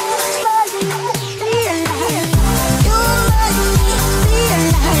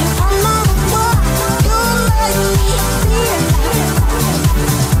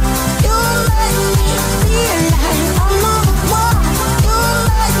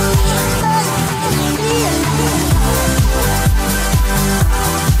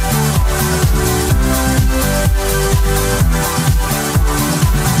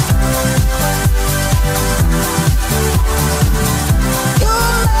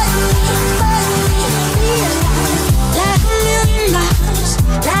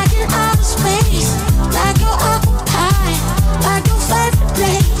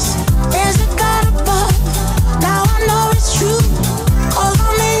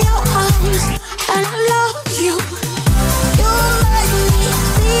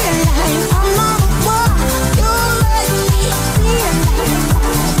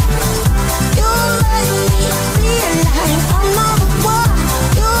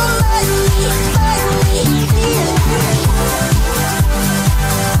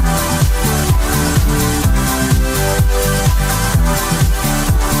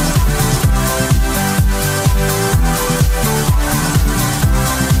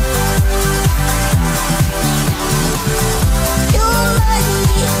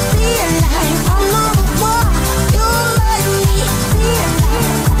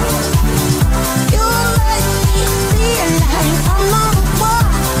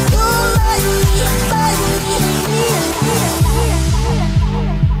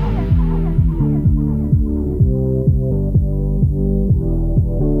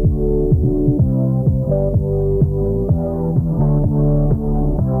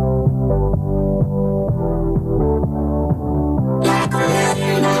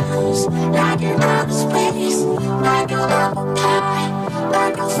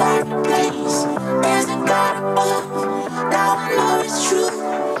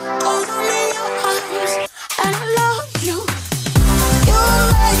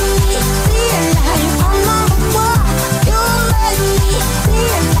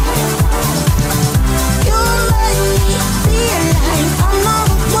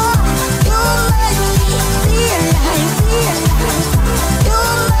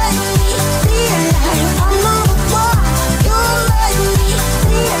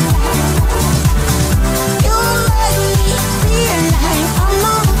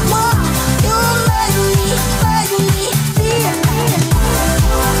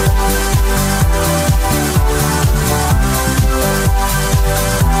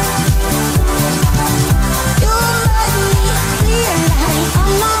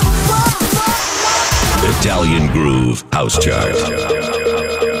 Italian Groove House Chart.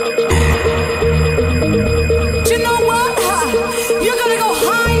 You know what? You're gonna go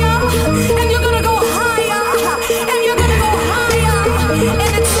higher, and you're gonna go higher, and you're gonna go higher,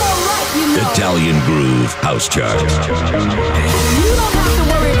 and it's alright, you know. Italian Groove House Chart. You don't have to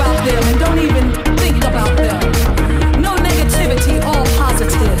worry about them, and don't even think about them. No negativity, all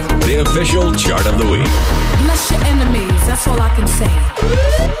positive. The official chart of the week. Bless your enemies, that's all I can say.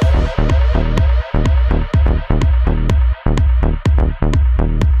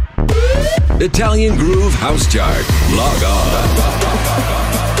 Italian Groove House Chart. Log on.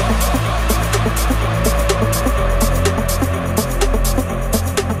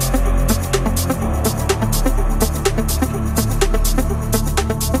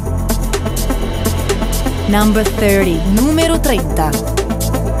 Number 30, numero 30.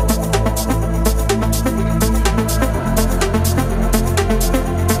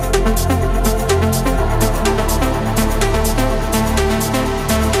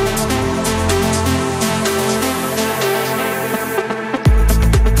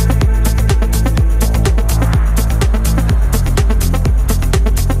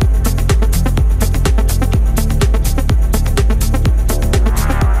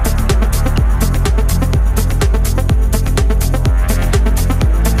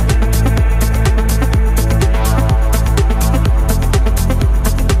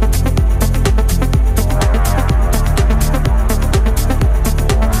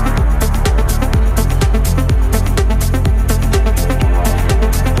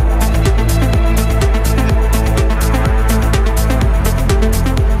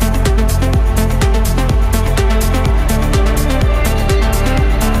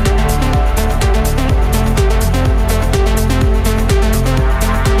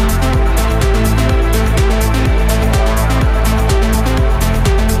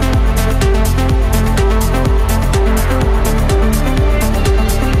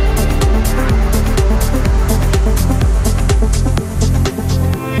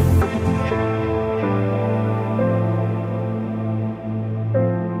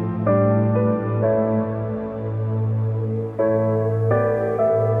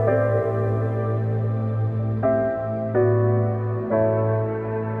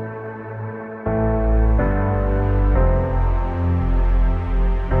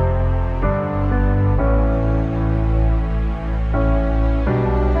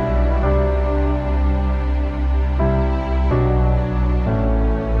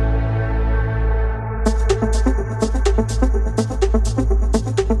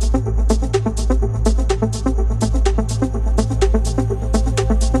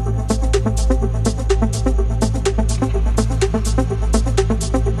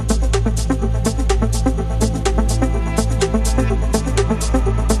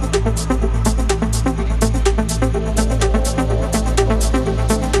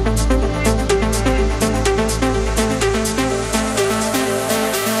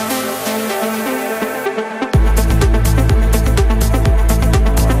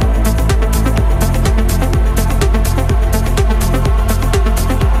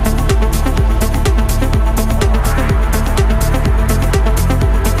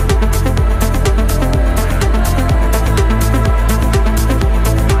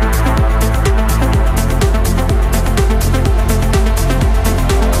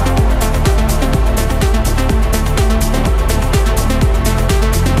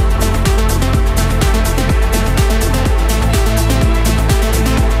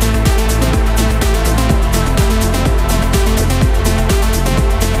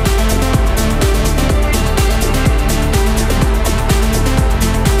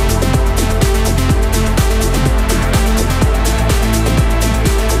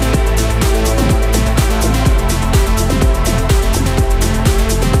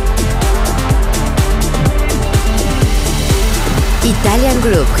 Italian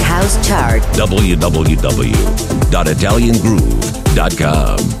Groove House Chart.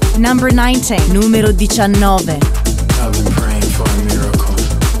 www.italiangroove.com. Number 19, numero 19. I've been praying for a miracle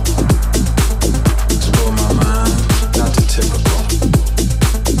to blow my mind, not the typical.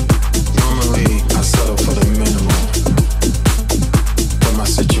 Normally, I settle for the minimal, but my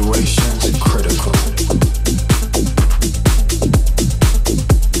situation's critical.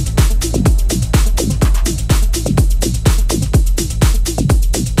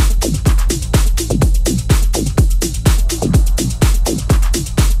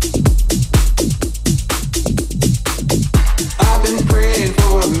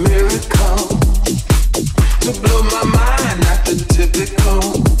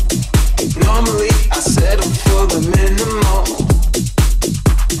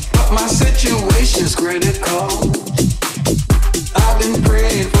 Situation's situation's critical. I've been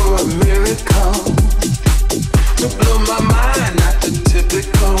praying for a miracle to blow my mind, not the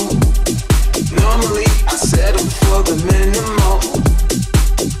typical. Normally I settle for the minimal,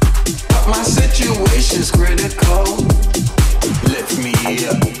 but my situation's critical. Lift me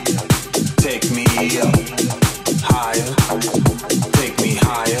up, take me up, higher, take me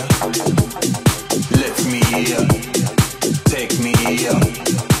higher. Lift me up, take me up,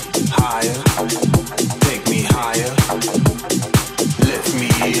 higher, take me higher. Lift me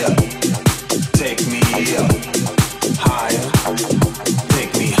up, take me up, higher,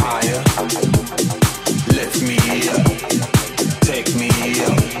 take me higher. Lift me up, take me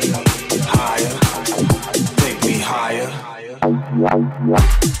up, higher, take me higher.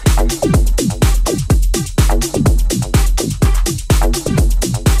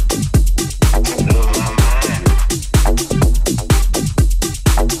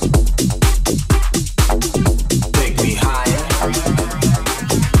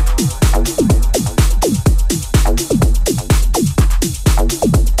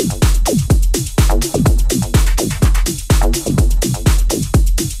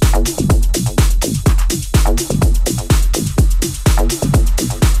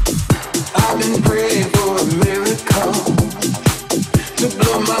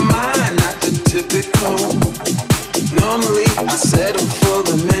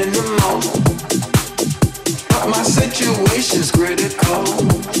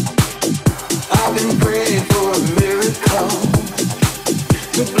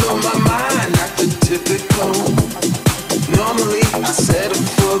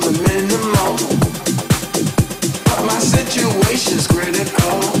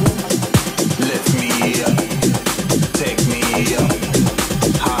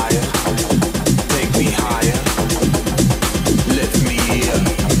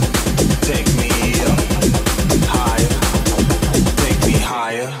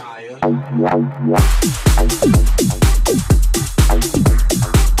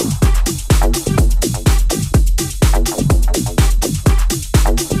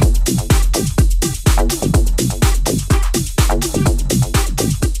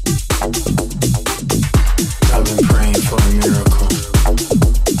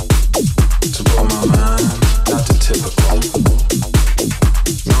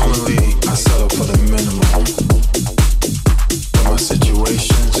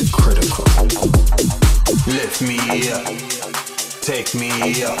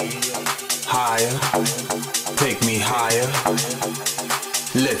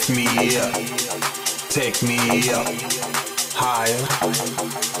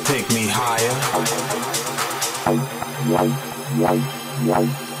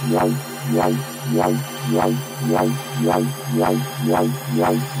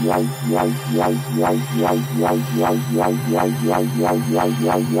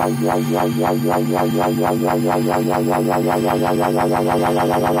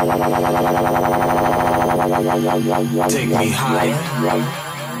 Take me higher.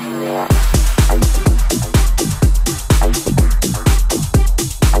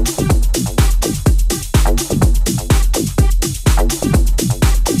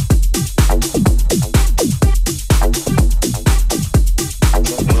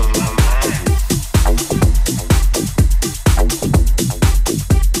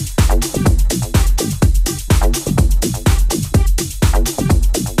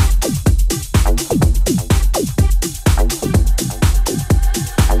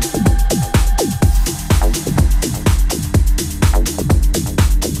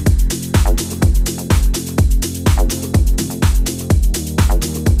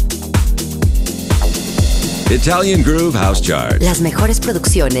 Italian Groove House Chart. Las mejores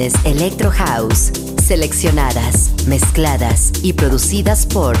producciones Electro House, seleccionadas, mezcladas y producidas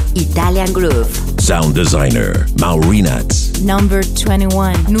por Italian Groove. Sound designer Maurinats. Number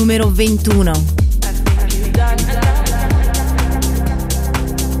 21, número 21.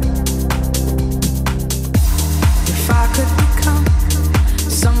 If I could become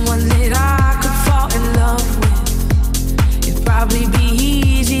someone that I could fall in love with, it'd probably be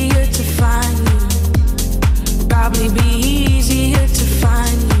easier to find you. Probably be easier to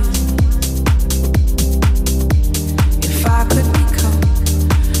find you. If I could become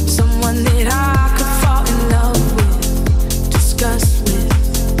someone that I could fall in love with, discuss with,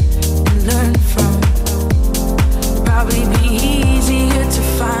 and learn from, probably be easier to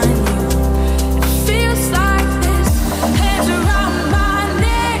find you. It feels like this, hands around my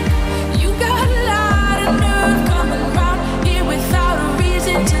neck. You got a lot of nerve coming around here without a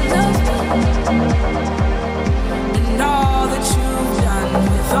reason to love me. All that you've done,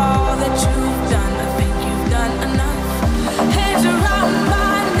 with all that you've done,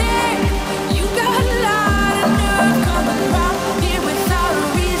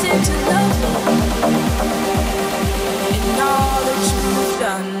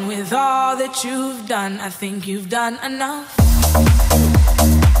 that you've done, I think you've done enough.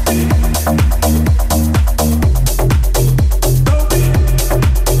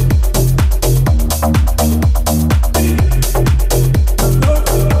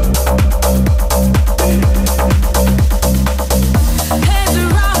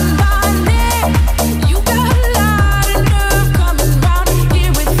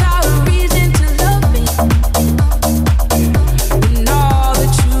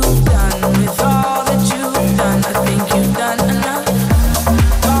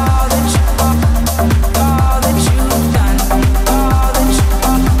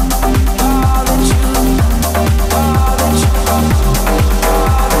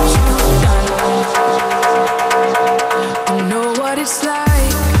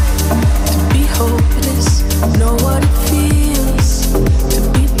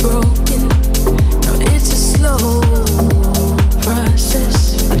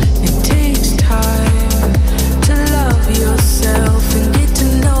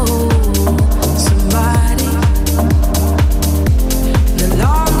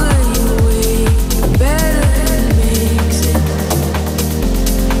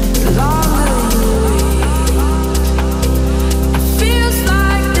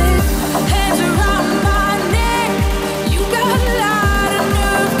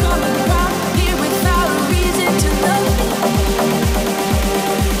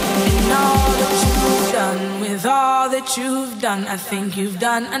 I think you've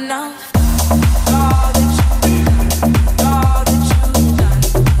done enough.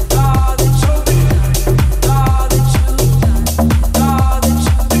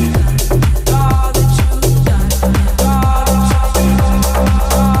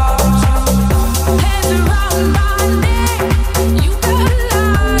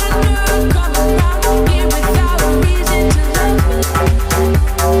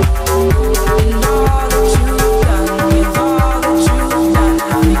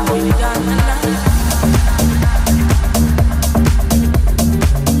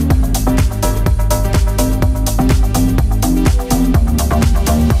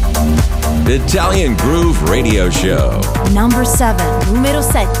 Italian Groove Radio Show. Number 7, numero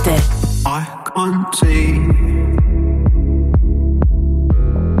 7. I can't see.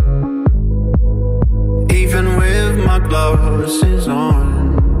 Even with my glasses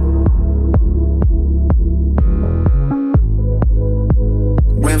on,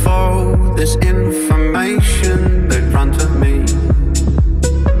 with all this information in front of me,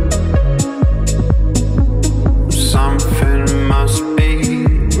 something must be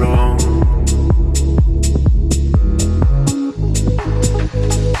wrong.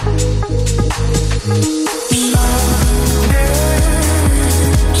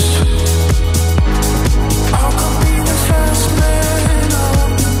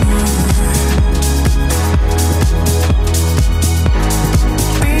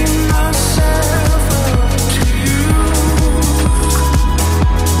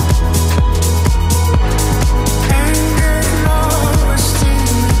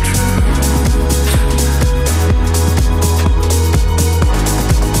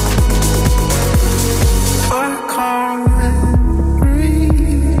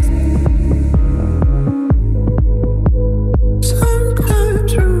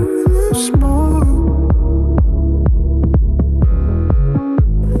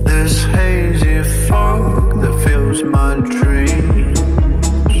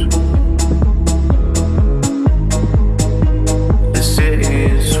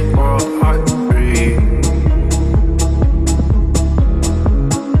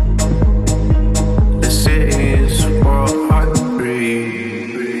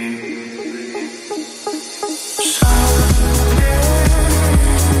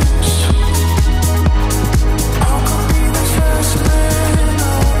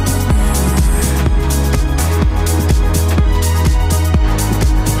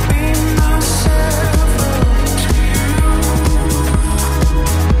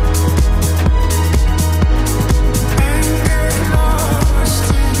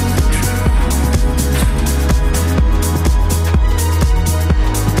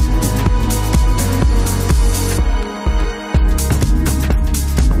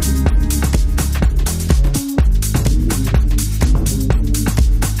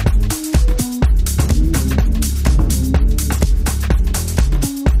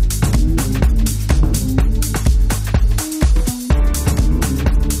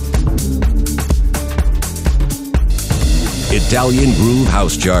 Italian Groove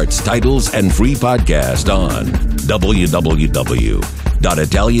House Charts, titles, and free podcast on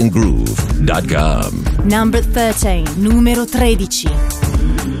www.italiangroove.com. Number 13, numero 13.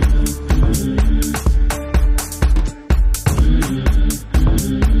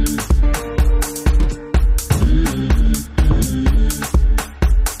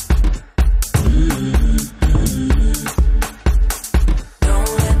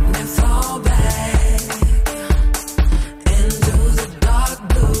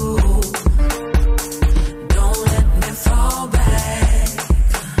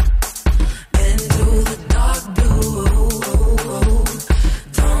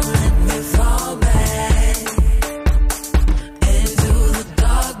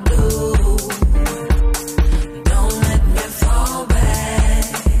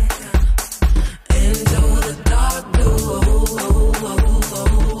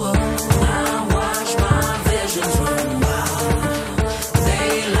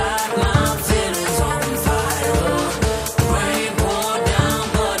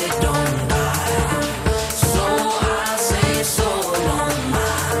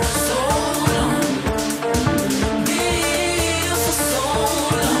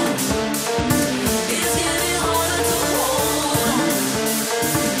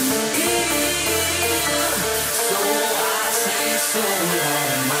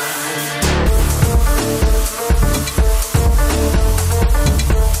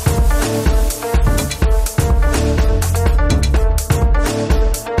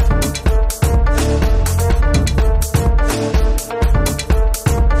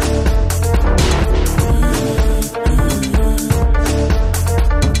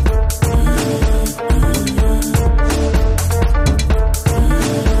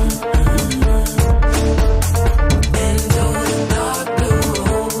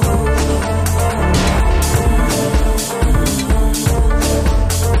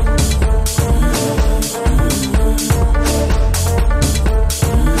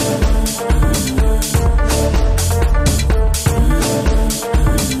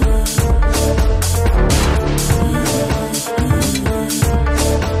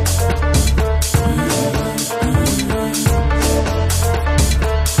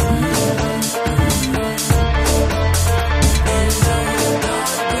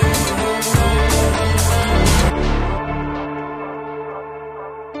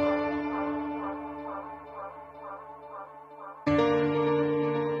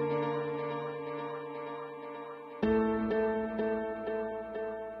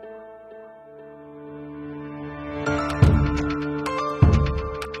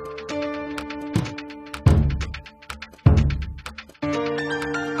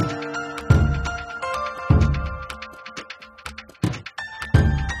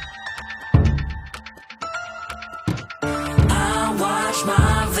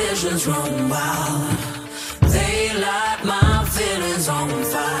 emotions run wild. They light my feelings on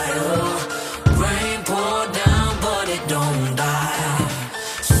fire. Rain pour down, but it don't die.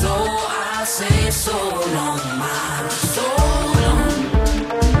 So I say so long, my soul.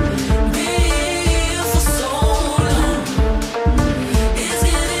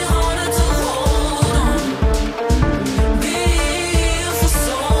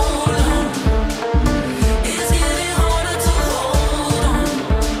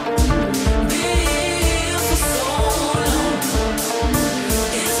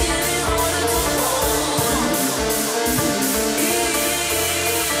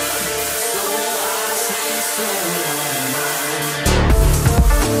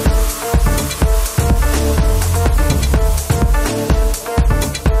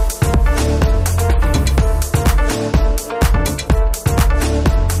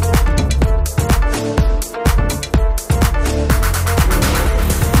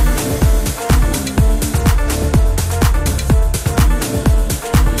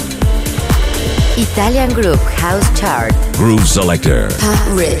 Italian Group House Chart. Groove Selector.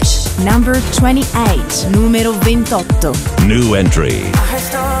 Rich. Number 28, numero 28. New entry. I heard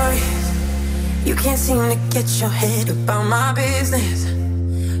stories. You can't seem to get your head about my business.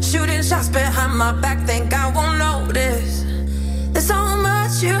 Shooting shots behind my back, think I won't notice. There's so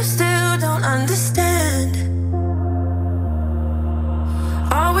much you still don't understand.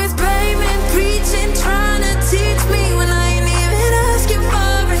 Always blaming, preaching, trying to teach me when I ain't even asking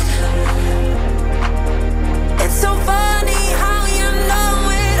for it. It's so funny how you know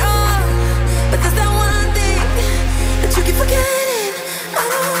it all, but there's that one thing that you keep forgetting. I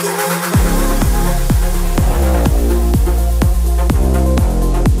don't give a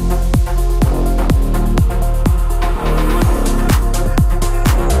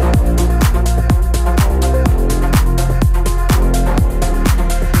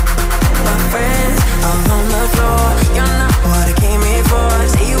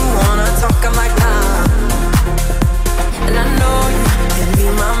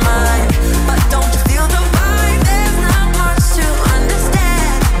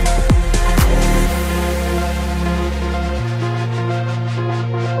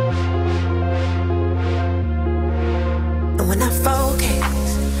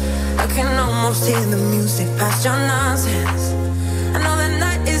hear the music past your nonsense. I know the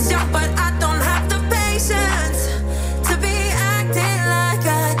night is young, but I don't have the patience to be acting like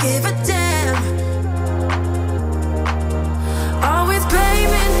I give a damn. Always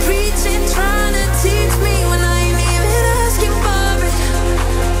blaming, preaching, trying to teach me when I ain't even asking for it.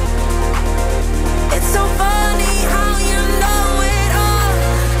 It's so funny how you know it all,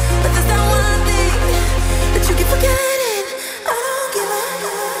 but there's that one thing that you keep forgetting. I don't give a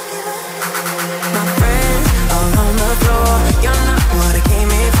on the floor, you're not what I came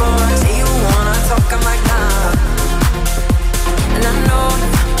here for. Say you wanna talk, I'm like nah. And I know you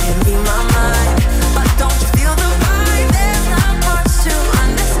can be my mind, but don't you feel the vibe? There's not much to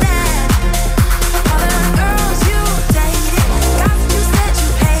understand. All the girls you dated, guys you said you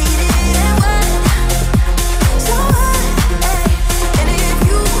hated, and what? So what? Hey, and if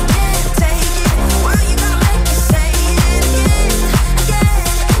you can't take it, why you gotta make me say it again, again,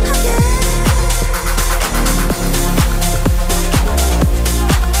 again?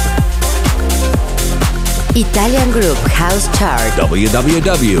 Italian Group House Chart.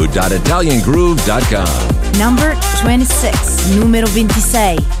 www.italiangroove.com. Number 26, numero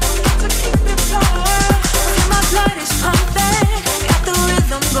 26.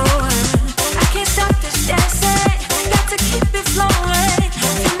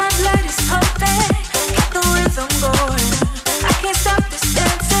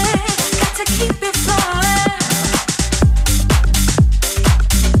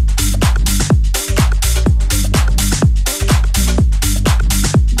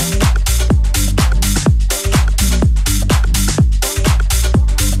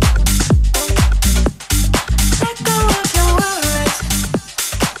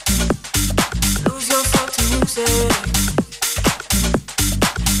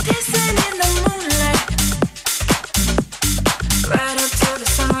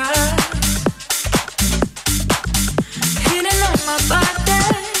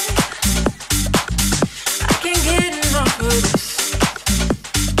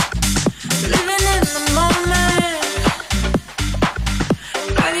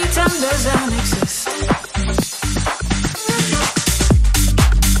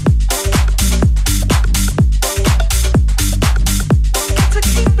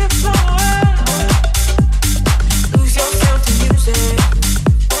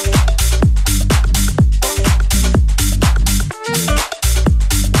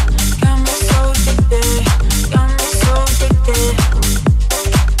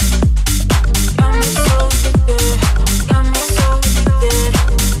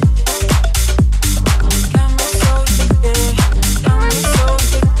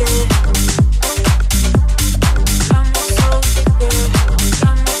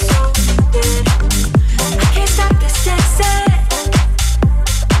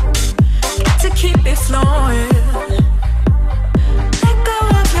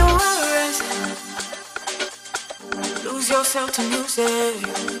 some music.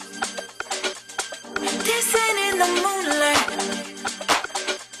 Dancing in the moonlight,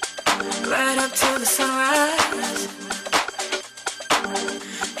 right up to the sunrise.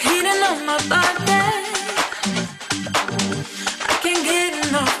 Heating up my body, I can't get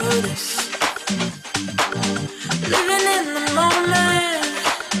enough of this. Living in the moment,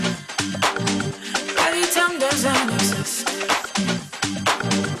 right time doesn't exist.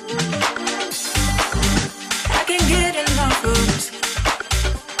 I can't get enough of this.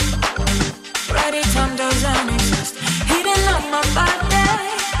 Right time doesn't exist. Heating up my body,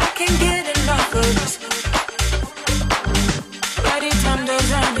 I can't get enough of this. Right time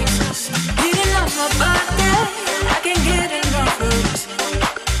doesn't exist. Heating up my body, I can't get enough of this.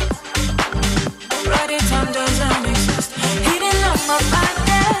 Right time doesn't exist. Heating up my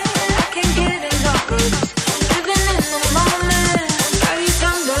body, I can't get enough of this. Living in the moment, right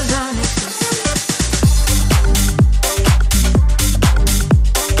time doesn't exist.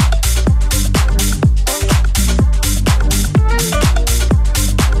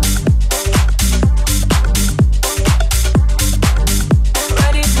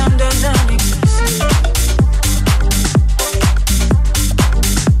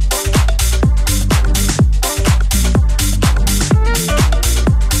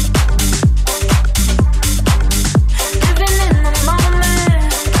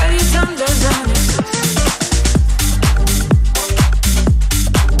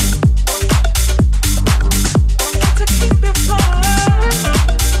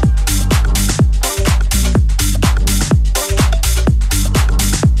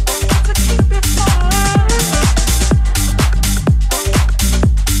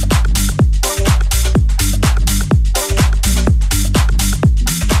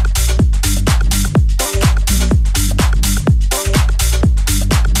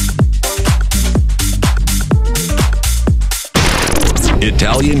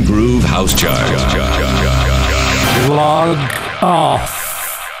 Italian Groove House Chart. Log off.